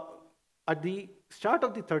at the start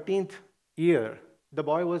of the 13th year, the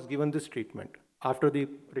boy was given this treatment after the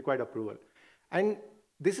required approval. And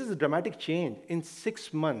this is a dramatic change. In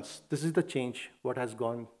 6 months, this is the change what has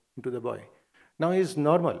gone into the boy. Now he's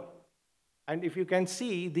normal. And if you can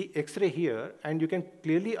see the X-ray here, and you can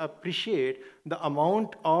clearly appreciate the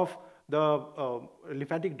amount of the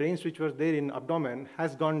lymphatic drains which were there in abdomen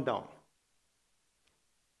has gone down.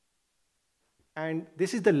 And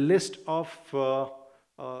this is the list of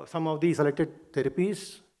some of the selected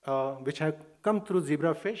therapies which have come through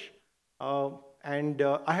zebrafish. And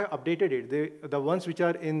I have updated it. The ones which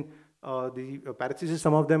are in the parentheses,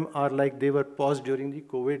 some of them are like they were paused during the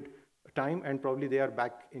COVID time, and probably they are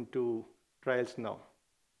back into trials now.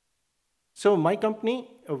 So my company,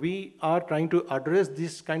 we are trying to address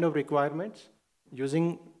these kind of requirements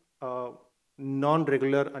using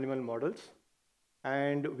non-regular animal models.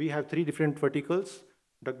 And we have 3 different verticals: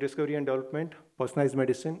 drug discovery and development, personalized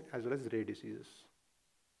medicine, as well as rare diseases.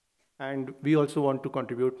 And we also want to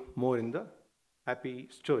contribute more in the happy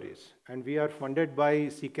stories. And we are funded by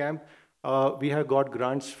CCAMP. We have got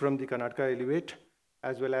grants from the Karnataka Elevate,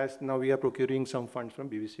 as well as now we are procuring some funds from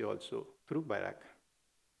BBC also through BIRAC.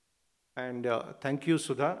 And thank you,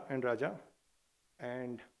 Sudha and Raja.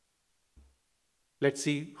 And let's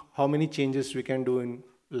see how many changes we can do in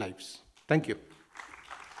lives. Thank you.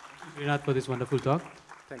 Thank you, Shrinath, for this wonderful talk.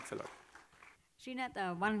 Thanks a lot.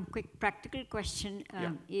 Shrinath, one quick practical question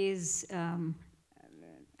is,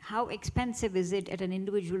 how expensive is it at an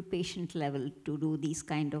individual patient level to do these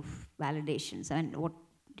kind of validations, and what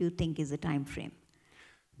do you think is the time frame?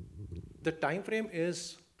 The time frame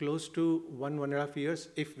is close to 1.5 years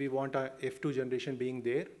if we want a F2 generation being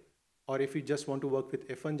there, or if we just want to work with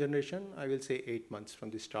F1 generation, I will say 8 months from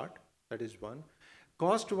the start. That is one.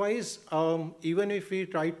 Cost-wise, even if we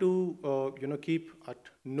try to keep at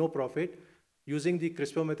no profit, using the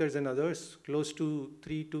CRISPR methods and others, close to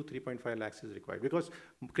 3 to 3.5 lakhs is required, because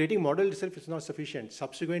creating model itself is not sufficient.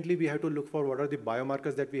 Subsequently, we have to look for what are the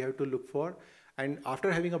biomarkers that we have to look for, and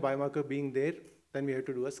after having a biomarker being there, then we have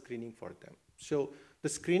to do a screening for them. So The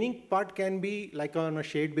screening part can be like on a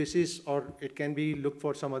shared basis, or it can be look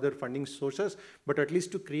for some other funding sources, but at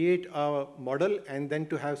least to create a model and then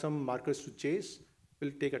to have some markers to chase will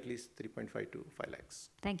take at least 3.5 to 5 lakhs.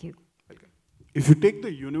 Thank you. Welcome. If you take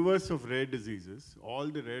the universe of rare diseases, all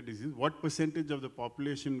the rare diseases, what percentage of the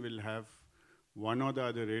population will have one or the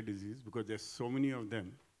other rare disease? Because there's so many of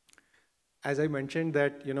them. As I mentioned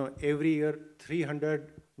that, every year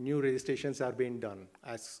 300 new registrations are being done.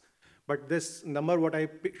 But this number, what I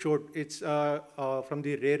showed, it's from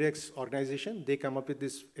the RareX organization. They come up with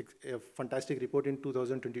this fantastic report in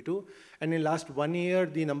 2022. And in last 1 year,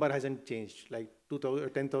 the number hasn't changed, like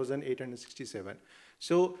 10,867.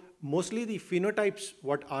 So mostly the phenotypes,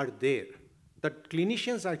 what are there, the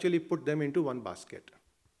clinicians actually put them into one basket.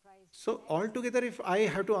 So altogether, if I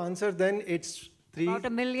have to answer, then it's about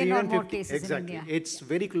 1 million or more cases exactly. in India. It's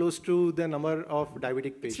very close to the number of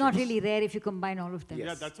diabetic patients. It's not really rare if you combine all of them. Yes.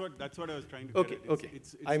 Yeah, that's what I was trying to Okay, get at. okay.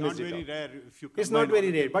 It's I not missed it very out. rare if you combine. It's not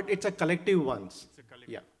very rare, but it's a collective ones. It's a collective.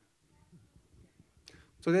 Yeah.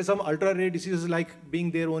 So there's some ultra rare diseases like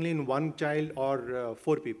being there only in one child or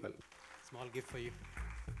 4 people. Small gift for you.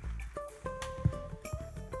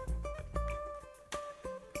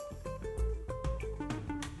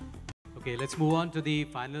 Okay, let's move on to the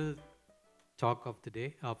final talk of the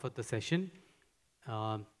day, for the session.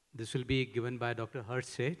 This will be given by Dr. Harsh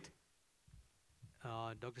Sheth.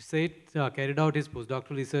 Dr. Sheth carried out his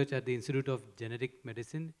postdoctoral research at the Institute of Genetic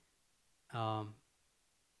Medicine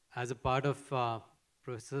as a part of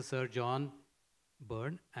Professor Sir John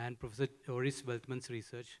Byrne and Professor Doris Weltman's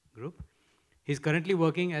research group. He's currently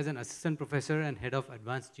working as an assistant professor and head of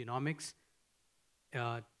advanced genomics,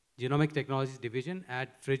 Genomic Technologies Division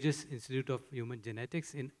at FRIGE's Institute of Human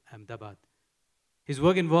Genetics in Ahmedabad. His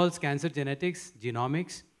work involves cancer genetics,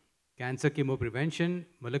 genomics, cancer chemoprevention,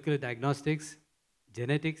 molecular diagnostics,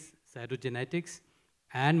 genetics, cytogenetics,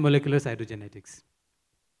 and molecular cytogenetics.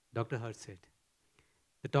 Dr. Harsh Sheth.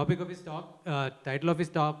 The topic of his talk, title of his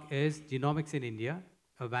talk is Genomics in India,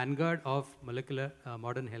 a vanguard of molecular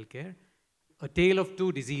modern healthcare, a tale of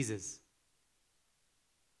 2 diseases.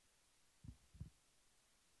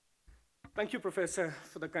 Thank you, Professor,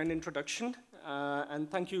 for the kind introduction. And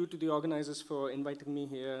thank you to the organizers for inviting me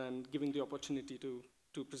here and giving the opportunity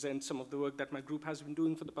to present some of the work that my group has been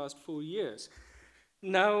doing for the past 4 years.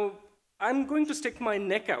 Now, I'm going to stick my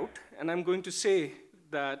neck out, and I'm going to say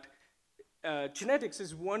that genetics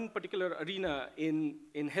is one particular arena in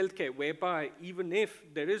healthcare whereby even if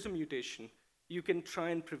there is a mutation, you can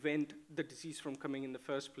try and prevent the disease from coming in the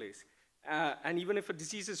first place. And even if a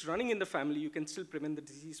disease is running in the family, you can still prevent the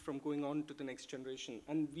disease from going on to the next generation.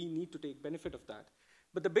 And we need to take benefit of that.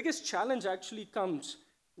 But the biggest challenge actually comes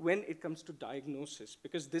when it comes to diagnosis,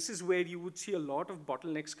 because this is where you would see a lot of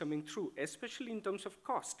bottlenecks coming through, especially in terms of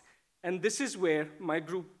cost. And this is where my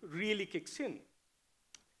group really kicks in.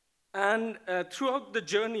 And throughout the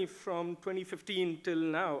journey from 2015 till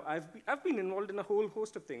now, I've been involved in a whole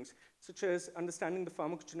host of things, such as understanding the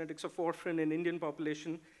pharmacogenetics of warfarin in Indian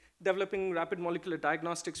population, developing rapid molecular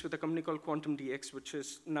diagnostics with a company called Quantum DX, which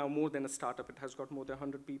is now more than a startup. It has got more than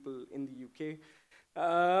 100 people in the UK.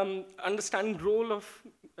 Understanding the role of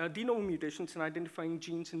de novo mutations in identifying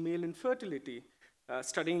genes in male infertility,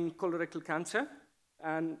 studying colorectal cancer,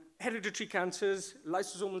 and hereditary cancers,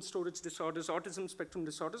 lysosomal storage disorders, autism spectrum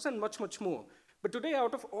disorders, and much, much more. But today,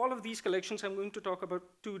 out of all of these collections, I'm going to talk about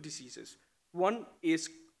 2 diseases. One is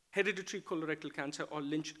hereditary colorectal cancer, or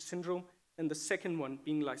Lynch syndrome, and the second one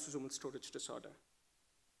being lysosomal storage disorder.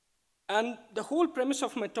 And the whole premise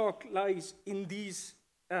of my talk lies in these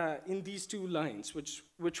 2 lines, which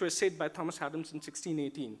were said by Thomas Adams in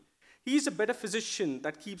 1618. He is a better physician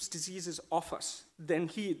that keeps diseases off us than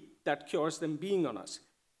he that cures them being on us.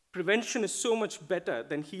 Prevention is so much better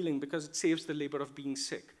than healing because it saves the labor of being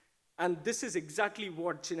sick. And this is exactly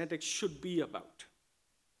what genetics should be about.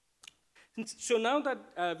 So now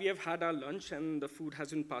that we have had our lunch and the food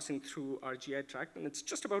has been passing through our GI tract and it's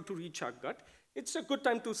just about to reach our gut, it's a good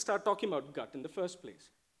time to start talking about gut in the first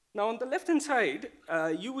place. Now on the left-hand side,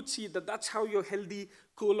 you would see that that's how your healthy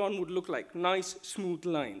colon would look like, nice, smooth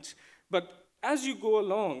lines. But as you go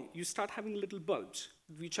along, you start having little bulbs,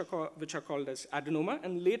 which are called as adenoma,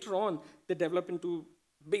 and later on, they develop into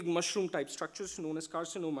big mushroom-type structures known as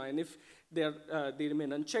carcinoma, and if they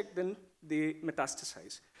remain unchecked, then they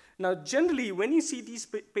metastasize. Now, generally, when you see these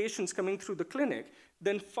patients coming through the clinic,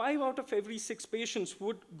 then 5 out of every 6 patients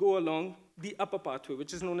would go along the upper pathway,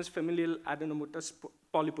 which is known as familial adenomatous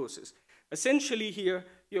polyposis. Essentially here,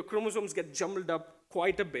 your chromosomes get jumbled up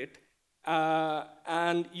quite a bit,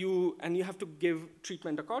 and you have to give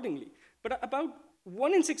treatment accordingly. But about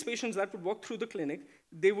 1 in 6 patients that would walk through the clinic,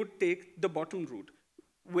 they would take the bottom route,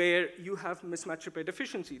 where you have mismatch repair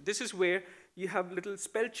deficiency. This is where you have little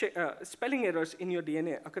spelling errors in your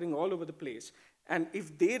DNA occurring all over the place. And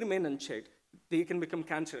if they remain unchecked, they can become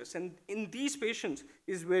cancerous. And in these patients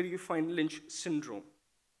is where you find Lynch syndrome.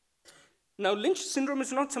 Now, Lynch syndrome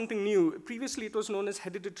is not something new. Previously, it was known as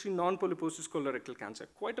hereditary non-polyposis colorectal cancer.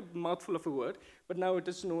 Quite a mouthful of a word, but now it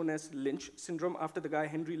is known as Lynch syndrome after the guy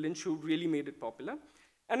Henry Lynch who really made it popular.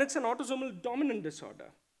 And it's an autosomal dominant disorder,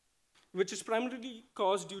 which is primarily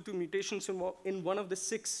caused due to mutations in one of the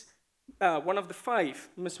 5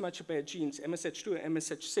 mismatch repair genes, MSH2,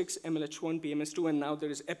 MSH6, MLH1, PMS2, and now there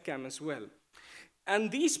is EpCAM as well. And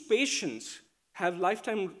these patients have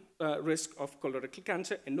lifetime risk of colorectal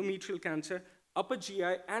cancer, endometrial cancer, upper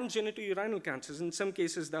GI, and genitourinary cancers. In some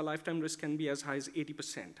cases, their lifetime risk can be as high as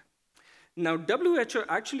 80%. Now, WHO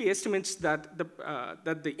actually estimates that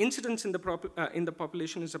the incidence in the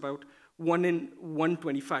population is about 1 in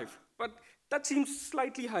 125. But that seems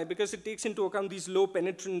slightly high because it takes into account these low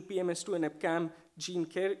penetrant PMS2 and EpCAM gene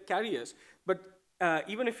carriers. But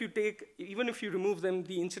even if you remove them,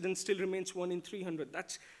 the incidence still remains 1 in 300.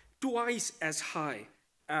 That's twice as high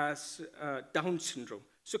as Down syndrome.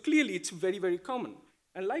 So clearly, it's very, very common.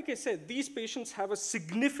 And like I said, these patients have a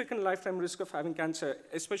significant lifetime risk of having cancer,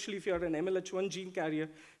 especially if you're an MLH1 gene carrier.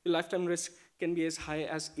 Your lifetime risk can be as high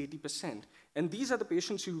as 80%. And these are the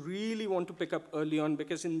patients you really want to pick up early on,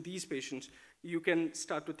 because in these patients, you can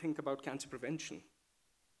start to think about cancer prevention.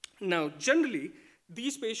 Now, generally,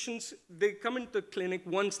 these patients, they come into the clinic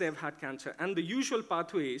once they've had cancer. And the usual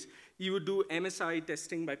pathway is you would do MSI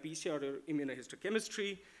testing by PCR or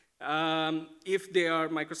immunohistochemistry. If they are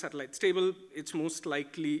microsatellite stable, it's most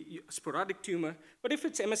likely a sporadic tumor. But if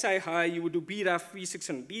it's MSI high, you would do BRAF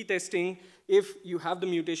V600D testing. If you have the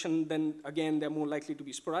mutation, then again, they're more likely to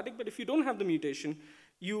be sporadic. But if you don't have the mutation,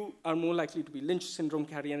 you are more likely to be Lynch syndrome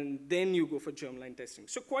carrier, and then you go for germline testing.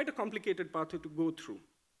 So quite a complicated pathway to go through.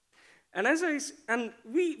 And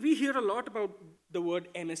we hear a lot about the word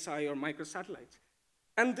MSI or microsatellites.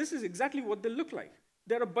 And this is exactly what they look like.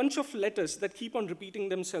 There are a bunch of letters that keep on repeating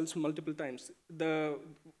themselves multiple times.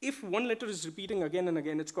 If one letter is repeating again and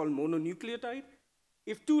again, it's called mononucleotide.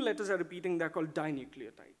 If 2 letters are repeating, they're called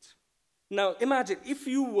dinucleotides. Now, imagine if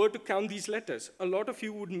you were to count these letters, a lot of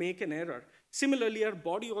you would make an error. Similarly, our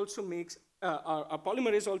body also makes, our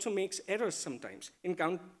polymerase also makes errors sometimes in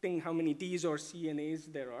counting how many Ds or C and As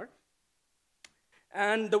there are.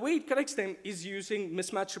 And the way it corrects them is using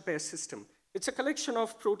mismatch repair system. It's a collection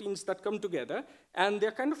of proteins that come together, and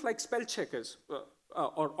they're kind of like spell checkers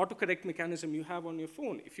or autocorrect mechanism you have on your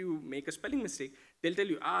phone. If you make a spelling mistake, they'll tell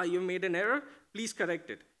you, you made an error, please correct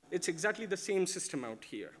it. It's exactly the same system out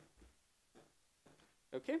here.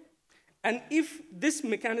 Okay? And if this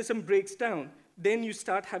mechanism breaks down, then you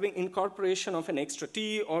start having incorporation of an extra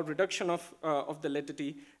T or reduction of the letter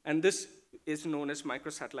T, and this is known as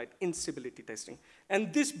microsatellite instability testing.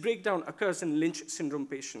 And this breakdown occurs in Lynch syndrome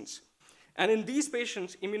patients. And in these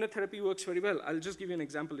patients, immunotherapy works very well. I'll just give you an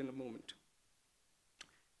example in a moment.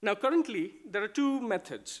 Now, currently, there are 2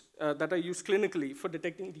 methods that are used clinically for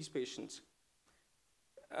detecting these patients.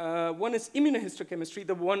 One is immunohistochemistry.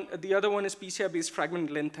 The other one is PCR-based fragment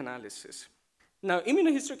length analysis. Now,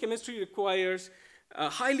 immunohistochemistry requires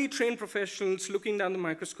highly trained professionals looking down the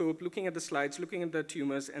microscope, looking at the slides, looking at the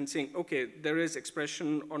tumors, and saying, okay, there is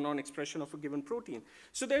expression or non-expression of a given protein.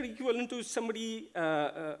 So they're equivalent to somebody,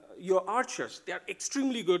 your archers. They are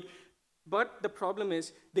extremely good, but the problem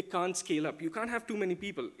is they can't scale up. You can't have too many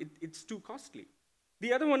people. It's too costly.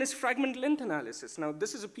 The other one is fragment length analysis. Now,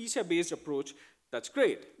 this is a PCR-based approach. That's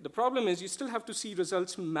great. The problem is you still have to see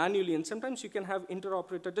results manually, and sometimes you can have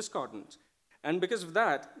inter-operator discordance. And because of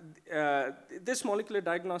that, this molecular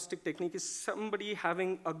diagnostic technique is somebody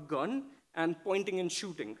having a gun and pointing and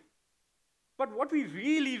shooting. But what we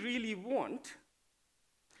really, really want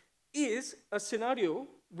is a scenario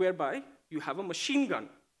whereby you have a machine gun.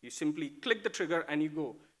 You simply click the trigger and you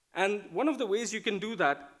go. And one of the ways you can do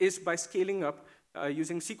that is by scaling up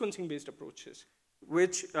using sequencing-based approaches,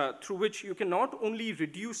 through which you can not only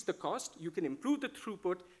reduce the cost, you can improve the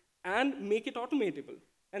throughput and make it automatable.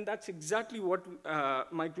 And that's exactly what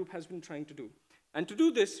my group has been trying to do. And to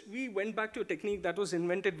do this, we went back to a technique that was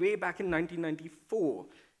invented way back in 1994.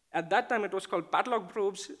 At that time, it was called Patalog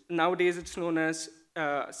probes. Nowadays, it's known as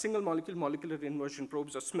single molecule molecular inversion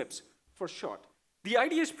probes, or SMIPs for short. The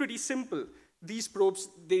idea is pretty simple. These probes,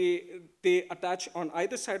 they attach on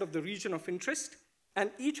either side of the region of interest, and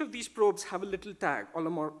each of these probes have a little tag or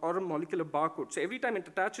a molecular barcode. So every time it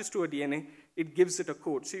attaches to a DNA, it gives it a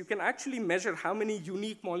code. So you can actually measure how many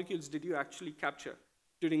unique molecules did you actually capture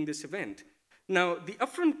during this event. Now, the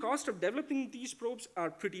upfront cost of developing these probes are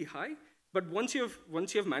pretty high, But once you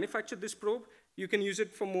have manufactured this probe, you can use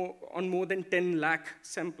it for on more than 10 lakh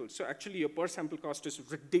samples. So actually, your per sample cost is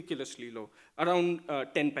ridiculously low, around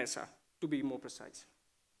 10 paisa, to be more precise.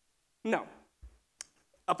 Now,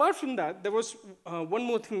 apart from that, there was one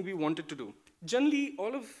more thing we wanted to do. Generally,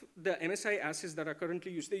 all of the MSI assays that are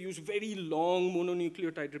currently used, they use very long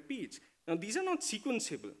mononucleotide repeats. Now, these are not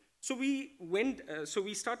sequenceable. So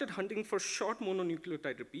we started hunting for short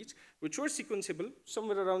mononucleotide repeats, which were sequenceable,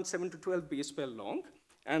 somewhere around 7 to 12 base pair long,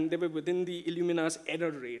 and they were within the Illumina's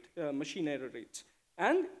error rate, machine error rates.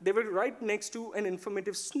 And they were right next to an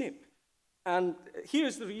informative SNP. And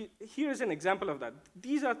here's an example of that.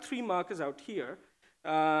 These are 3 markers out here.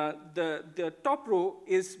 The top row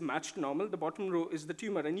is matched normal, the bottom row is the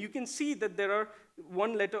tumor, and you can see that there are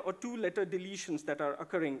 1 letter or 2 letter deletions that are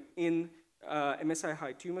occurring in MSI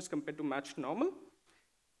high tumors compared to matched normal.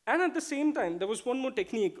 And at the same time, there was one more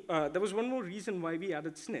technique, there was one more reason why we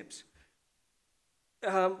added SNPs.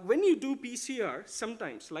 When you do PCR,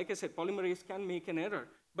 sometimes, like I said, polymerase can make an error,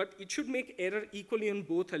 but it should make error equally on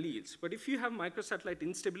both alleles. But if you have microsatellite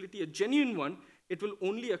instability, a genuine one, it will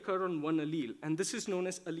only occur on one allele, and this is known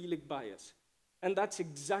as allelic bias. And that's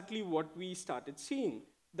exactly what we started seeing,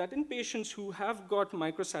 that in patients who have got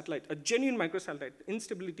microsatellite, a genuine microsatellite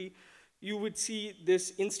instability, you would see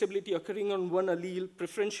this instability occurring on one allele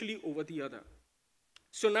preferentially over the other.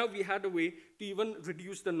 So now we had a way to even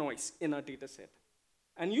reduce the noise in our data set.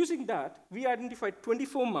 And using that, we identified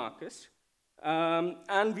 24 markers,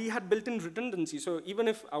 and we had built-in redundancy. So even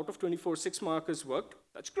if out of 24, 6 markers worked,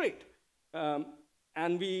 that's great.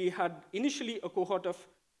 And we had initially a cohort of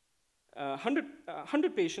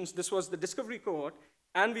 100 patients. This was the discovery cohort,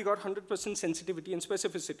 and we got 100% sensitivity and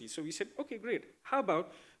specificity. So we said, okay, great. How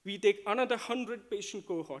about we take another 100-patient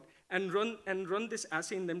cohort and run this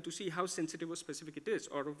assay in them to see how sensitive or specific it is,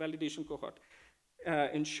 or a validation cohort,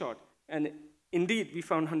 in short. And indeed, we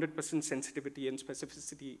found 100% sensitivity and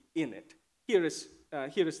specificity in it. Here is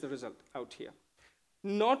the result out here.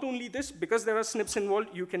 Not only this, because there are SNPs involved,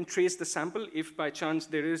 you can trace the sample if by chance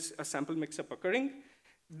there is a sample mix-up occurring.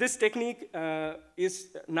 This technique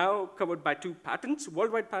is now covered by 2 patents,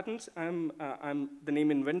 worldwide patents. I'm the name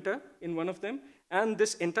inventor in one of them. And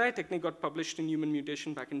this entire technique got published in Human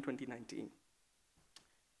Mutation back in 2019.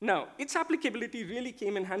 Now, its applicability really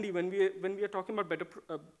came in handy when we are talking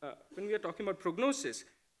about prognosis,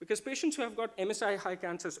 because patients who have got MSI high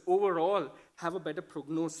cancers overall have a better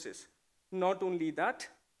prognosis. Not only that,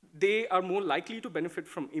 they are more likely to benefit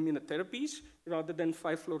from immunotherapies rather than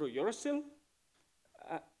 5-fluorouracil.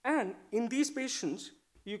 And in these patients,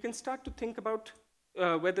 you can start to think about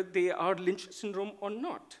whether they are Lynch syndrome or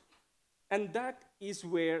not. And that is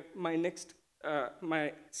where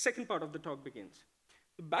my second part of the talk begins.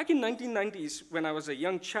 Back in 1990s, when I was a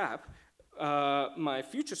young chap, my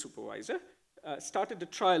future supervisor started a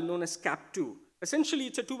trial known as CAP2. Essentially,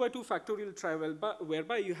 it's a 2x2 factorial trial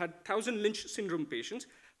whereby you had 1,000 Lynch syndrome patients.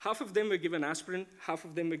 Half of them were given aspirin, half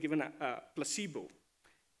of them were given placebo.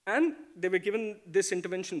 And they were given this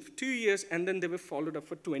intervention for 2 years, and then they were followed up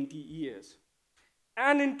for 20 years.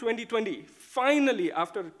 And in 2020, finally,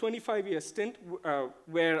 after a 25-year stint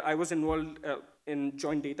where I was involved in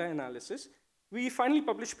joint data analysis, we finally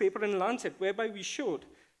published a paper in Lancet whereby we showed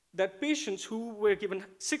that patients who were given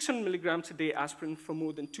 600 milligrams a day aspirin for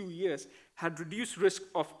more than 2 years had reduced risk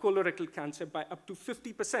of colorectal cancer by up to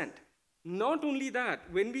 50%. Not only that,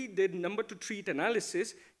 when we did number to treat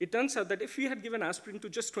analysis, it turns out that if we had given aspirin to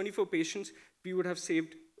just 24 patients, we would have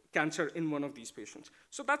saved cancer in one of these patients.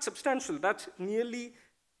 So that's substantial. That's nearly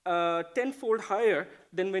 10-fold higher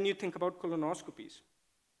than when you think about colonoscopies.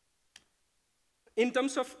 In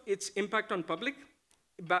terms of its impact on public,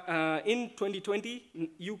 in 2020,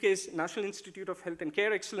 UK's National Institute of Health and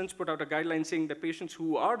Care Excellence put out a guideline saying that patients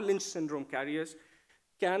who are Lynch syndrome carriers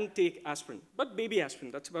can take aspirin, but baby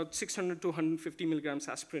aspirin. That's about 600 to 150 milligrams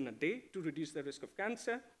aspirin a day to reduce the risk of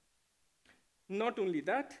cancer. Not only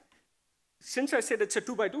that, since I said it's a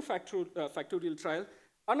 2x2 factorial trial,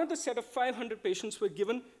 another set of 500 patients were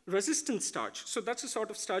given resistant starch. So that's a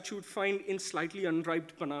sort of starch you would find in slightly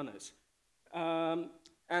unripe bananas.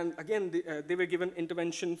 And again, they were given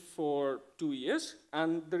intervention for 2 years,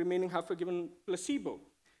 and the remaining half were given placebo.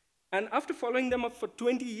 And after following them up for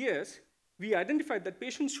 20 years, we identified that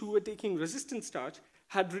patients who were taking resistant starch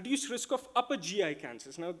had reduced risk of upper GI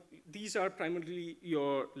cancers. Now, these are primarily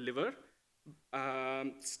your liver,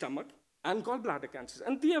 stomach, and gallbladder cancers.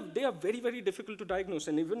 And they are very, very difficult to diagnose.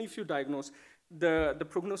 And even if you diagnose, the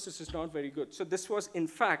prognosis is not very good. So this was, in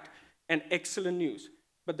fact, an excellent news.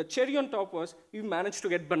 But the cherry on top was we managed to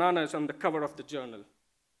get bananas on the cover of the journal.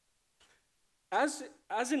 As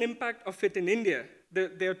an impact of it in India,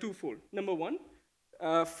 they are twofold. Number one,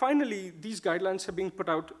 finally, these guidelines are being put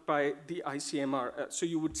out by the ICMR. So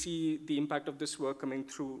you would see the impact of this work coming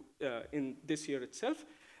through in this year itself.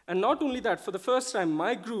 And not only that, for the first time,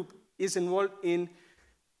 my group is involved in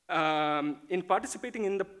participating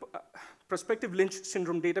in the prospective Lynch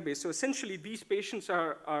syndrome database. So essentially, these patients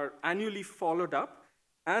are annually followed up,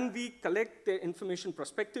 and we collect their information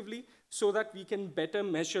prospectively so that we can better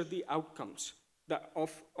measure the outcomes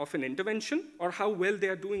of an intervention or how well they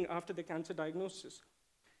are doing after the cancer diagnosis.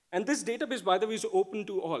 And this database, by the way, is open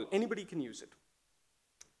to all. Anybody can use it.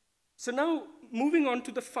 So now, moving on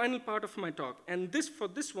to the final part of my talk, and for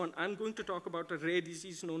this one, I'm going to talk about a rare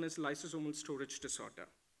disease known as lysosomal storage disorder.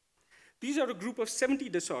 These are a group of 70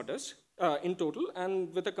 disorders in total,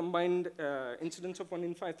 and with a combined incidence of 1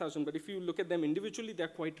 in 5,000. But if you look at them individually, they're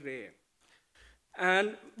quite rare.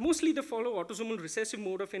 And mostly they follow autosomal recessive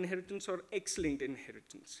mode of inheritance or X-linked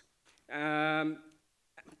inheritance.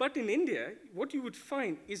 But in India, what you would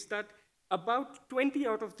find is that about 20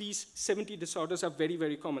 out of these 70 disorders are very,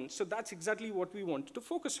 very common. So that's exactly what we wanted to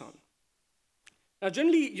focus on. Now,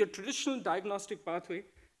 generally, your traditional diagnostic pathway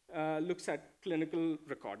looks at clinical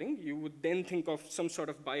recording. You would then think of some sort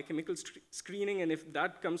of biochemical screening, and if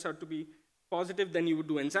that comes out to be positive, then you would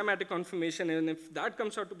do enzymatic confirmation, and if that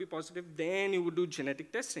comes out to be positive, then you would do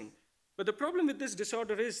genetic testing. But the problem with this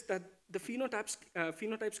disorder is that the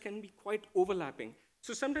phenotypes can be quite overlapping.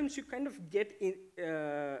 So sometimes you kind of get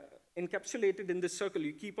encapsulated in this circle.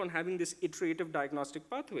 You keep on having this iterative diagnostic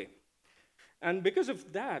pathway. And because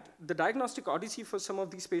of that, the diagnostic odyssey for some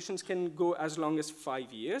of these patients can go as long as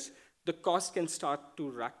 5 years. The cost can start to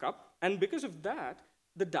rack up. And because of that,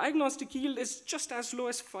 the diagnostic yield is just as low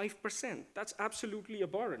as 5%. That's absolutely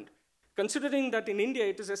abhorrent. Considering that in India,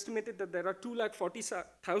 it is estimated that there are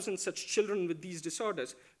 240,000 such children with these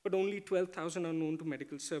disorders, but only 12,000 are known to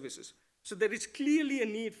medical services. So there is clearly a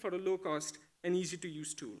need for a low-cost and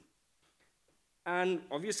easy-to-use tool. And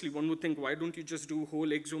obviously, one would think, why don't you just do whole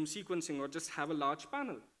exome sequencing or just have a large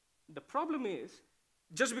panel? The problem is,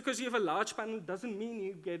 just because you have a large panel doesn't mean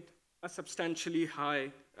you get a substantially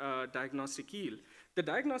high diagnostic yield. The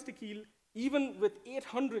diagnostic yield, even with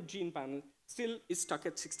 800 gene panel, still is stuck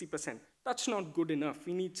at 60%. That's not good enough.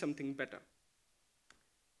 We need something better.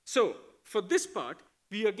 So for this part,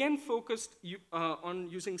 we again focused on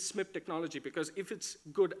using SMIP technology, because if it's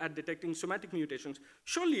good at detecting somatic mutations,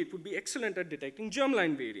 surely it would be excellent at detecting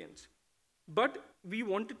germline variants. But we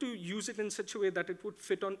wanted to use it in such a way that it would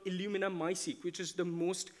fit on Illumina MySeq, which is the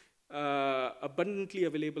most abundantly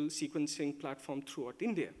available sequencing platform throughout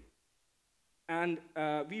India. And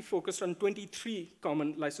we focused on 23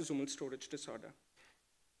 common lysosomal storage disorder.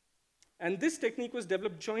 And this technique was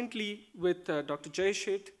developed jointly with Dr. Harsh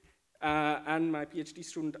Sheth and my PhD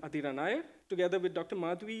student Adira Nair, together with Dr.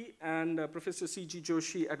 Madhvi and Professor C.G.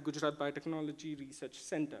 Joshi at Gujarat Biotechnology Research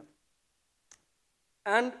Center.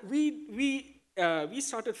 And we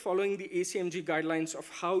started following the ACMG guidelines of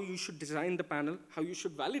how you should design the panel, how you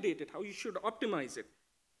should validate it, how you should optimize it.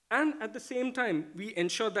 And at the same time, we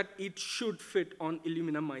ensure that it should fit on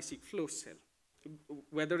Illumina MySeq flow cell.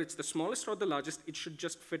 Whether it's the smallest or the largest, it should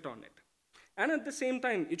just fit on it. And at the same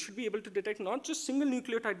time, it should be able to detect not just single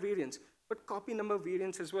nucleotide variants, but copy number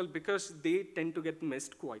variants as well, because they tend to get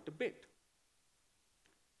missed quite a bit.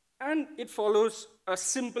 And it follows a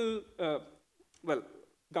simple,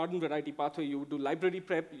 garden variety pathway. You would do library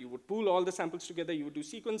prep, you would pool all the samples together, you would do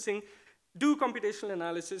sequencing, do computational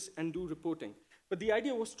analysis, and do reporting. But the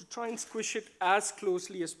idea was to try and squish it as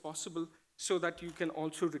closely as possible so that you can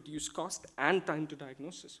also reduce cost and time to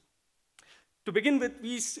diagnosis. To begin with,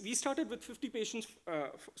 we started with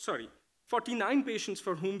 49 patients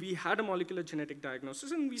for whom we had a molecular genetic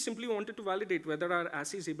diagnosis, and we simply wanted to validate whether our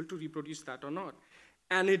assay is able to reproduce that or not.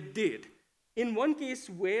 And it did. In one case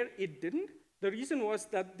where it didn't, the reason was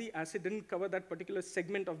that the assay didn't cover that particular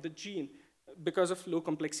segment of the gene because of low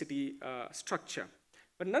complexity structure.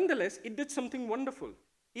 But nonetheless, it did something wonderful.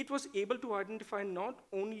 It was able to identify not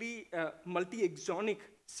only multi-exonic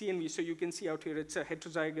CNV, so you can see out here it's a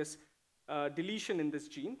heterozygous deletion in this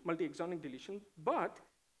gene, multi-exonic deletion, but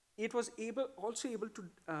it was also able to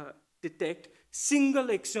detect single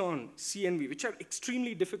exon CNV, which are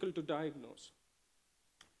extremely difficult to diagnose.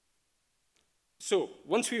 So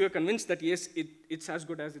once we were convinced that yes, it's as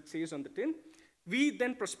good as it says on the tin, we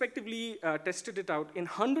then prospectively tested it out in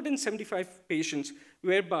 175 patients,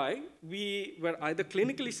 whereby we were either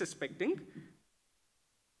clinically suspecting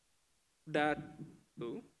that,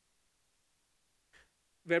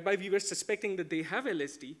 whereby we were suspecting that they have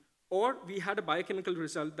LSD, or we had a biochemical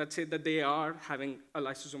result that said that they are having a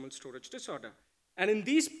lysosomal storage disorder. And in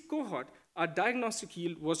these cohort, our diagnostic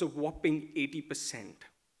yield was a whopping 80%.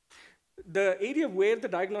 The area where the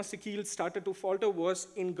diagnostic yield started to falter was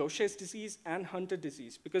in Gaucher's disease and Hunter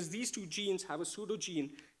disease, because these two genes have a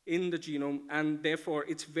pseudogene in the genome, and therefore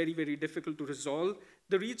it's very, very difficult to resolve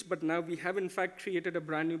the reads. But now we have, in fact, created a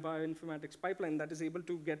brand new bioinformatics pipeline that is able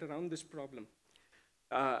to get around this problem.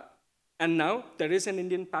 And now there is an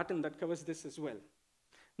Indian patent that covers this as well.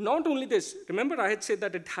 Not only this, remember I had said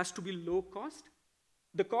that it has to be low cost?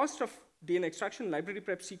 The cost of DNA extraction, library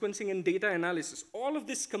prep, sequencing, and data analysis, all of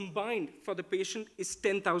this combined for the patient is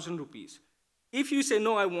 10,000 rupees. If you say,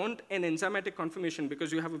 no, I want an enzymatic confirmation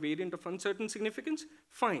because you have a variant of uncertain significance,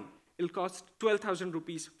 fine. It'll cost 12,000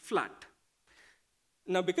 rupees flat.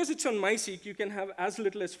 Now, because it's on MySeq, you can have as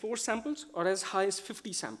little as 4 samples or as high as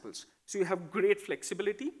 50 samples. So you have great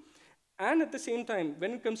flexibility. And at the same time,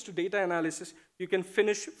 when it comes to data analysis, you can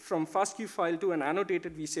finish from FASTQ file to an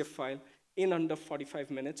annotated VCF file in under 45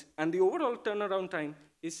 minutes. And the overall turnaround time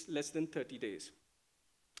is less than 30 days.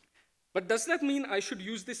 But does that mean I should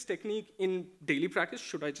use this technique in daily practice?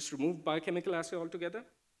 Should I just remove biochemical assay altogether?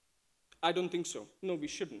 I don't think so. No, we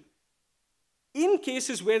shouldn't. In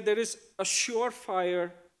cases where there is a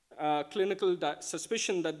surefire clinical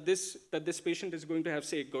suspicion that this patient is going to have,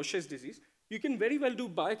 say, Gaucher's disease, you can very well do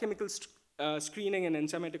biochemical screening and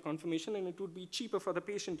enzymatic confirmation, and it would be cheaper for the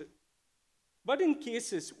patient. But in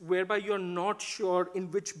cases whereby you're not sure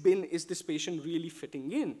in which bin is this patient really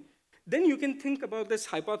fitting in, then you can think about this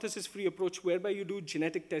hypothesis-free approach whereby you do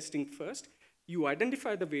genetic testing first, you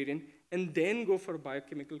identify the variant, and then go for a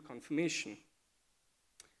biochemical confirmation.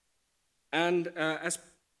 And as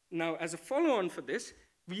a follow-on for this,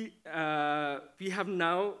 we have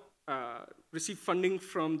now received funding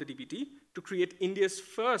from the DBT to create India's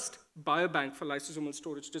first biobank for lysosomal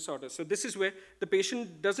storage disorders. So this is where the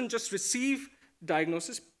patient doesn't just receive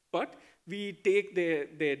diagnosis, but we take their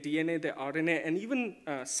DNA, their RNA, and even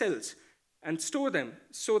cells and store them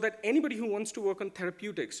so that anybody who wants to work on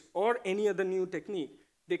therapeutics or any other new technique,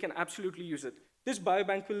 they can absolutely use it. This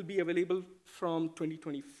biobank will be available from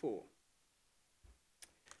 2024.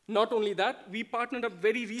 Not only that, we partnered up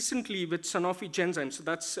very recently with Sanofi Genzyme. So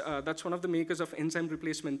that's one of the makers of enzyme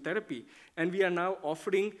replacement therapy. And we are now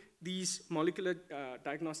offering these molecular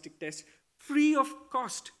diagnostic tests free of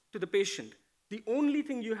cost to the patient. The only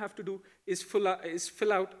thing you have to do is fill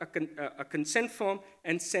out a consent form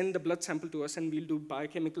and send the blood sample to us, and we'll do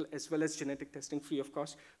biochemical as well as genetic testing free of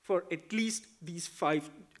cost for at least these 5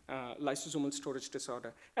 lysosomal storage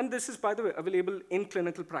disorder. And this is, by the way, available in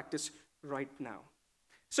clinical practice right now.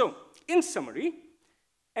 So, in summary,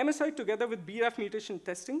 MSI together with BRAF mutation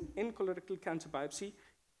testing in colorectal cancer biopsy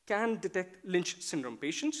can detect Lynch syndrome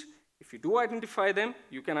patients. If you do identify them,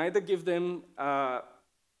 you can either give them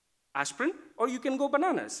aspirin or you can go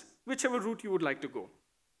bananas, whichever route you would like to go.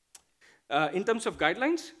 In terms of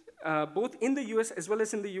guidelines, both in the US as well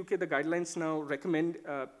as in the UK, the guidelines now recommend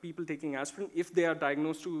people taking aspirin if they are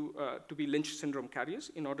diagnosed to be Lynch syndrome carriers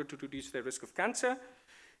in order to reduce their risk of cancer.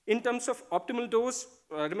 In terms of optimal dose,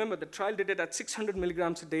 remember the trial did it at 600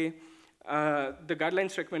 milligrams a day. The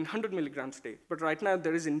guidelines recommend 100 milligrams a day. But right now,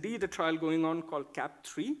 there is indeed a trial going on called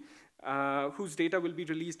CAP3, whose data will be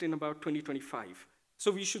released in about 2025. So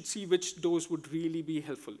we should see which dose would really be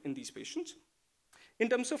helpful in these patients. In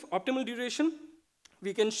terms of optimal duration,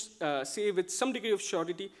 we can say with some degree of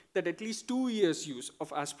surety that at least 2 years use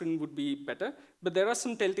of aspirin would be better. But there are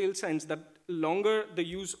some telltale signs that longer the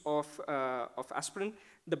use of aspirin,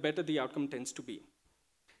 the better the outcome tends to be.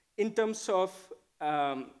 In terms of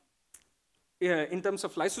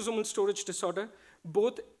lysosomal storage disorder,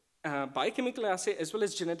 both biochemical assay as well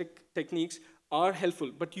as genetic techniques are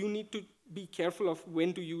helpful, but you need to be careful of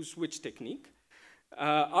when to use which technique.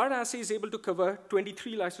 Our assay is able to cover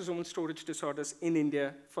 23 lysosomal storage disorders in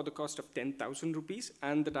India for the cost of 10,000 rupees,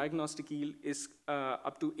 and the diagnostic yield is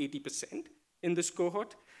up to 80% in this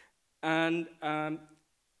cohort. And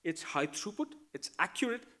it's high throughput, it's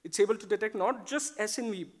accurate, it's able to detect not just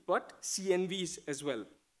SNV, but CNVs as well.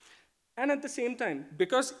 And at the same time,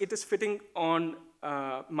 because it is fitting on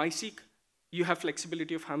MySeq, you have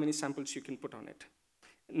flexibility of how many samples you can put on it.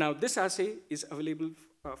 Now, this assay is available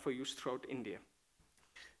for use throughout India.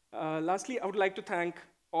 Lastly, I would like to thank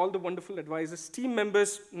all the wonderful advisors, team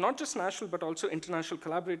members, not just national, but also international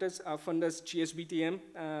collaborators, our funders, GSBTM,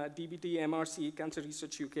 DBT, MRC, Cancer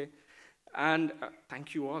Research UK, and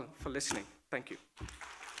thank you all for listening. Thank you.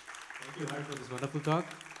 Thank you, Harsh, for this wonderful talk.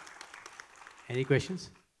 Any questions?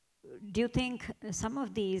 Do you think some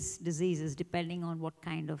of these diseases, depending on what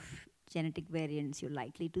kind of genetic variants you're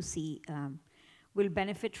likely to see, will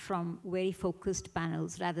benefit from very focused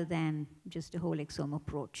panels rather than just a whole exome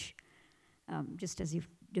approach? just as you've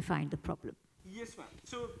defined the problem? Yes, ma'am.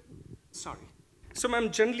 So,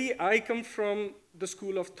 ma'am, generally I come from the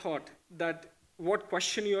school of thought that what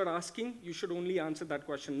question you are asking, you should only answer that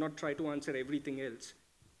question, not try to answer everything else.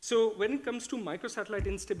 So when it comes to microsatellite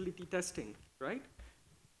instability testing, right?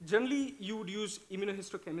 Generally, you would use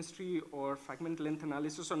immunohistochemistry or fragment length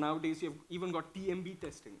analysis, or nowadays you've even got TMB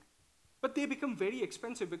testing. But they become very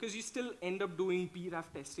expensive because you still end up doing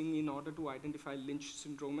BRAF testing in order to identify Lynch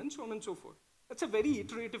syndrome and so on and so forth. That's a very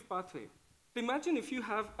iterative pathway. Imagine if you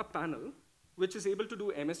have a panel which is able to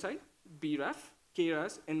do MSI, BRAF,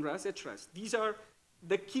 KRAS, NRAS, HRAS. These are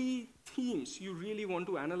the key themes you really want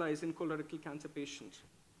to analyze in colorectal cancer patients.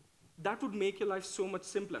 That would make your life so much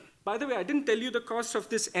simpler. By the way, I didn't tell you the cost of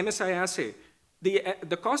this MSI assay.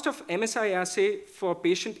 The cost of MSI assay for a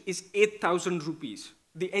patient is 8,000 rupees.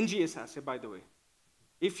 The NGS assay, by the way.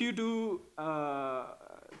 If you do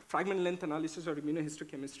fragment length analysis or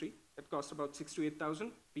immunohistochemistry, it costs about 6,000 to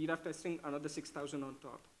 8,000. BRAF testing, another 6,000 on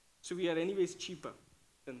top. So we are anyways cheaper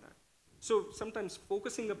than that. So sometimes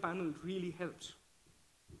focusing a panel really helps.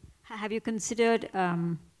 Have you considered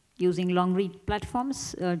using long-read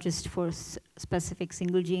platforms just for specific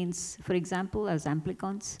single genes, for example, as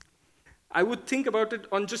amplicons? I would think about it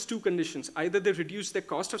on just two conditions. Either they reduce their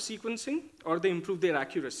cost of sequencing or they improve their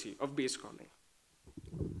accuracy of base calling.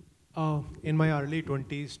 In my early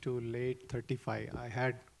 20s to late 35, I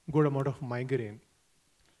had good amount of migraine.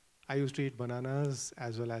 I used to eat bananas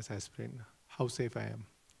as well as aspirin. How safe I am?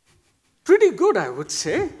 Pretty good, I would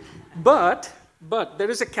say. But there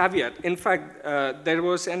is a caveat. In fact, there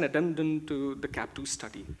was an addendum to the CAP2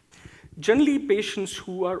 study. Generally, patients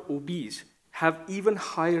who are obese have even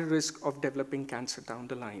higher risk of developing cancer down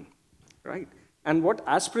the line, right? And what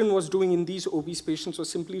aspirin was doing in these obese patients was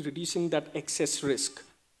simply reducing that excess risk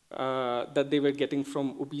that they were getting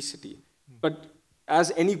from obesity. But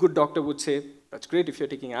as any good doctor would say, that's great if you're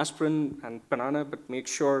taking aspirin and banana, but make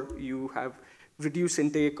sure you have reduced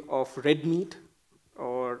intake of red meat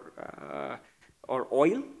or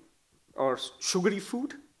oil or sugary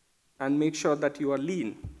food, and make sure that you are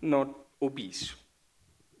lean, not obese.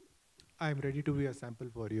 I'm ready to be a sample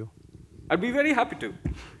for you. I'd be very happy to.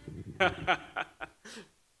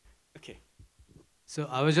 Okay. So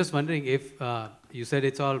I was just wondering if you said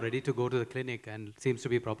it's all ready to go to the clinic and seems to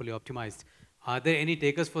be properly optimized. Are there any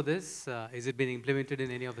takers for this? Is it being implemented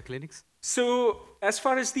in any of the clinics? So as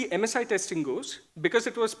far as the MSI testing goes, because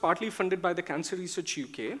it was partly funded by the Cancer Research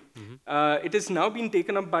UK, it is now being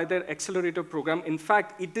taken up by their accelerator program. In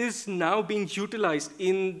fact, it is now being utilized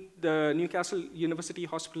in the Newcastle University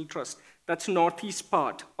Hospital Trust. That's northeast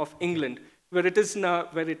part of England, where it has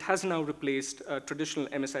now replaced a traditional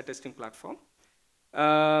MSI testing platform.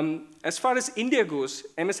 As far as India goes,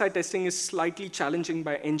 MSI testing is slightly challenging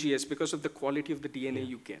by NGS because of the quality of the DNA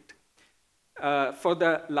you get. For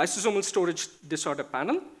the lysosomal storage disorder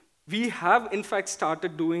panel, we have in fact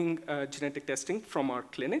started doing genetic testing from our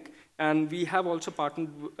clinic, and we have also partnered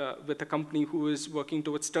with a company who is working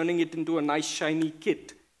towards turning it into a nice shiny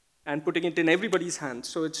kit and putting it in everybody's hands.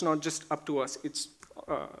 So it's not just up to us,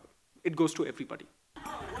 it goes to everybody.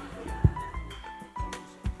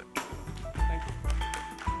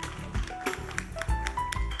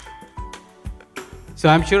 So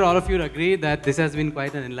I'm sure all of you agree that this has been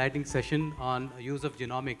quite an enlightening session on use of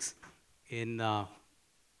genomics in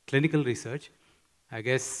clinical research. I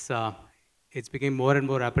guess it's becoming more and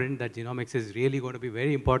more apparent that genomics is really going to be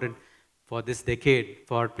very important for this decade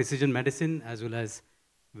for precision medicine, as well as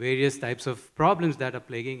various types of problems that are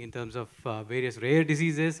plaguing in terms of various rare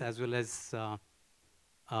diseases, as well as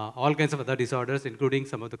all kinds of other disorders, including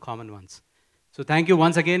some of the common ones. So thank you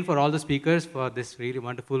once again for all the speakers for this really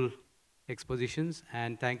wonderful expositions,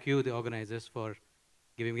 and thank you, the organizers, for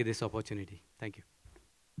giving me this opportunity. Thank you.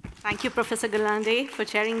 Thank you, Professor Galande, for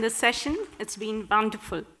chairing this session. It's been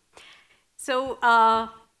wonderful. So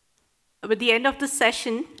with the end of the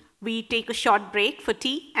session, we take a short break for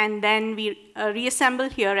tea, and then we reassemble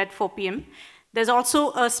here at 4 p.m. There's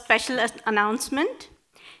also a special announcement.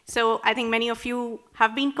 So I think many of you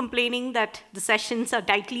have been complaining that the sessions are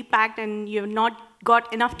tightly packed and you've not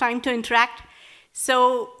got enough time to interact.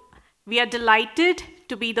 So we are delighted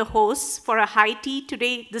to be the hosts for a high tea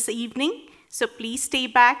this evening. So please stay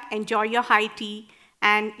back, enjoy your high tea,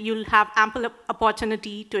 and you'll have ample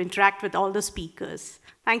opportunity to interact with all the speakers.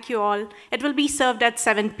 Thank you all. It will be served at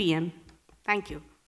 7 p.m. Thank you.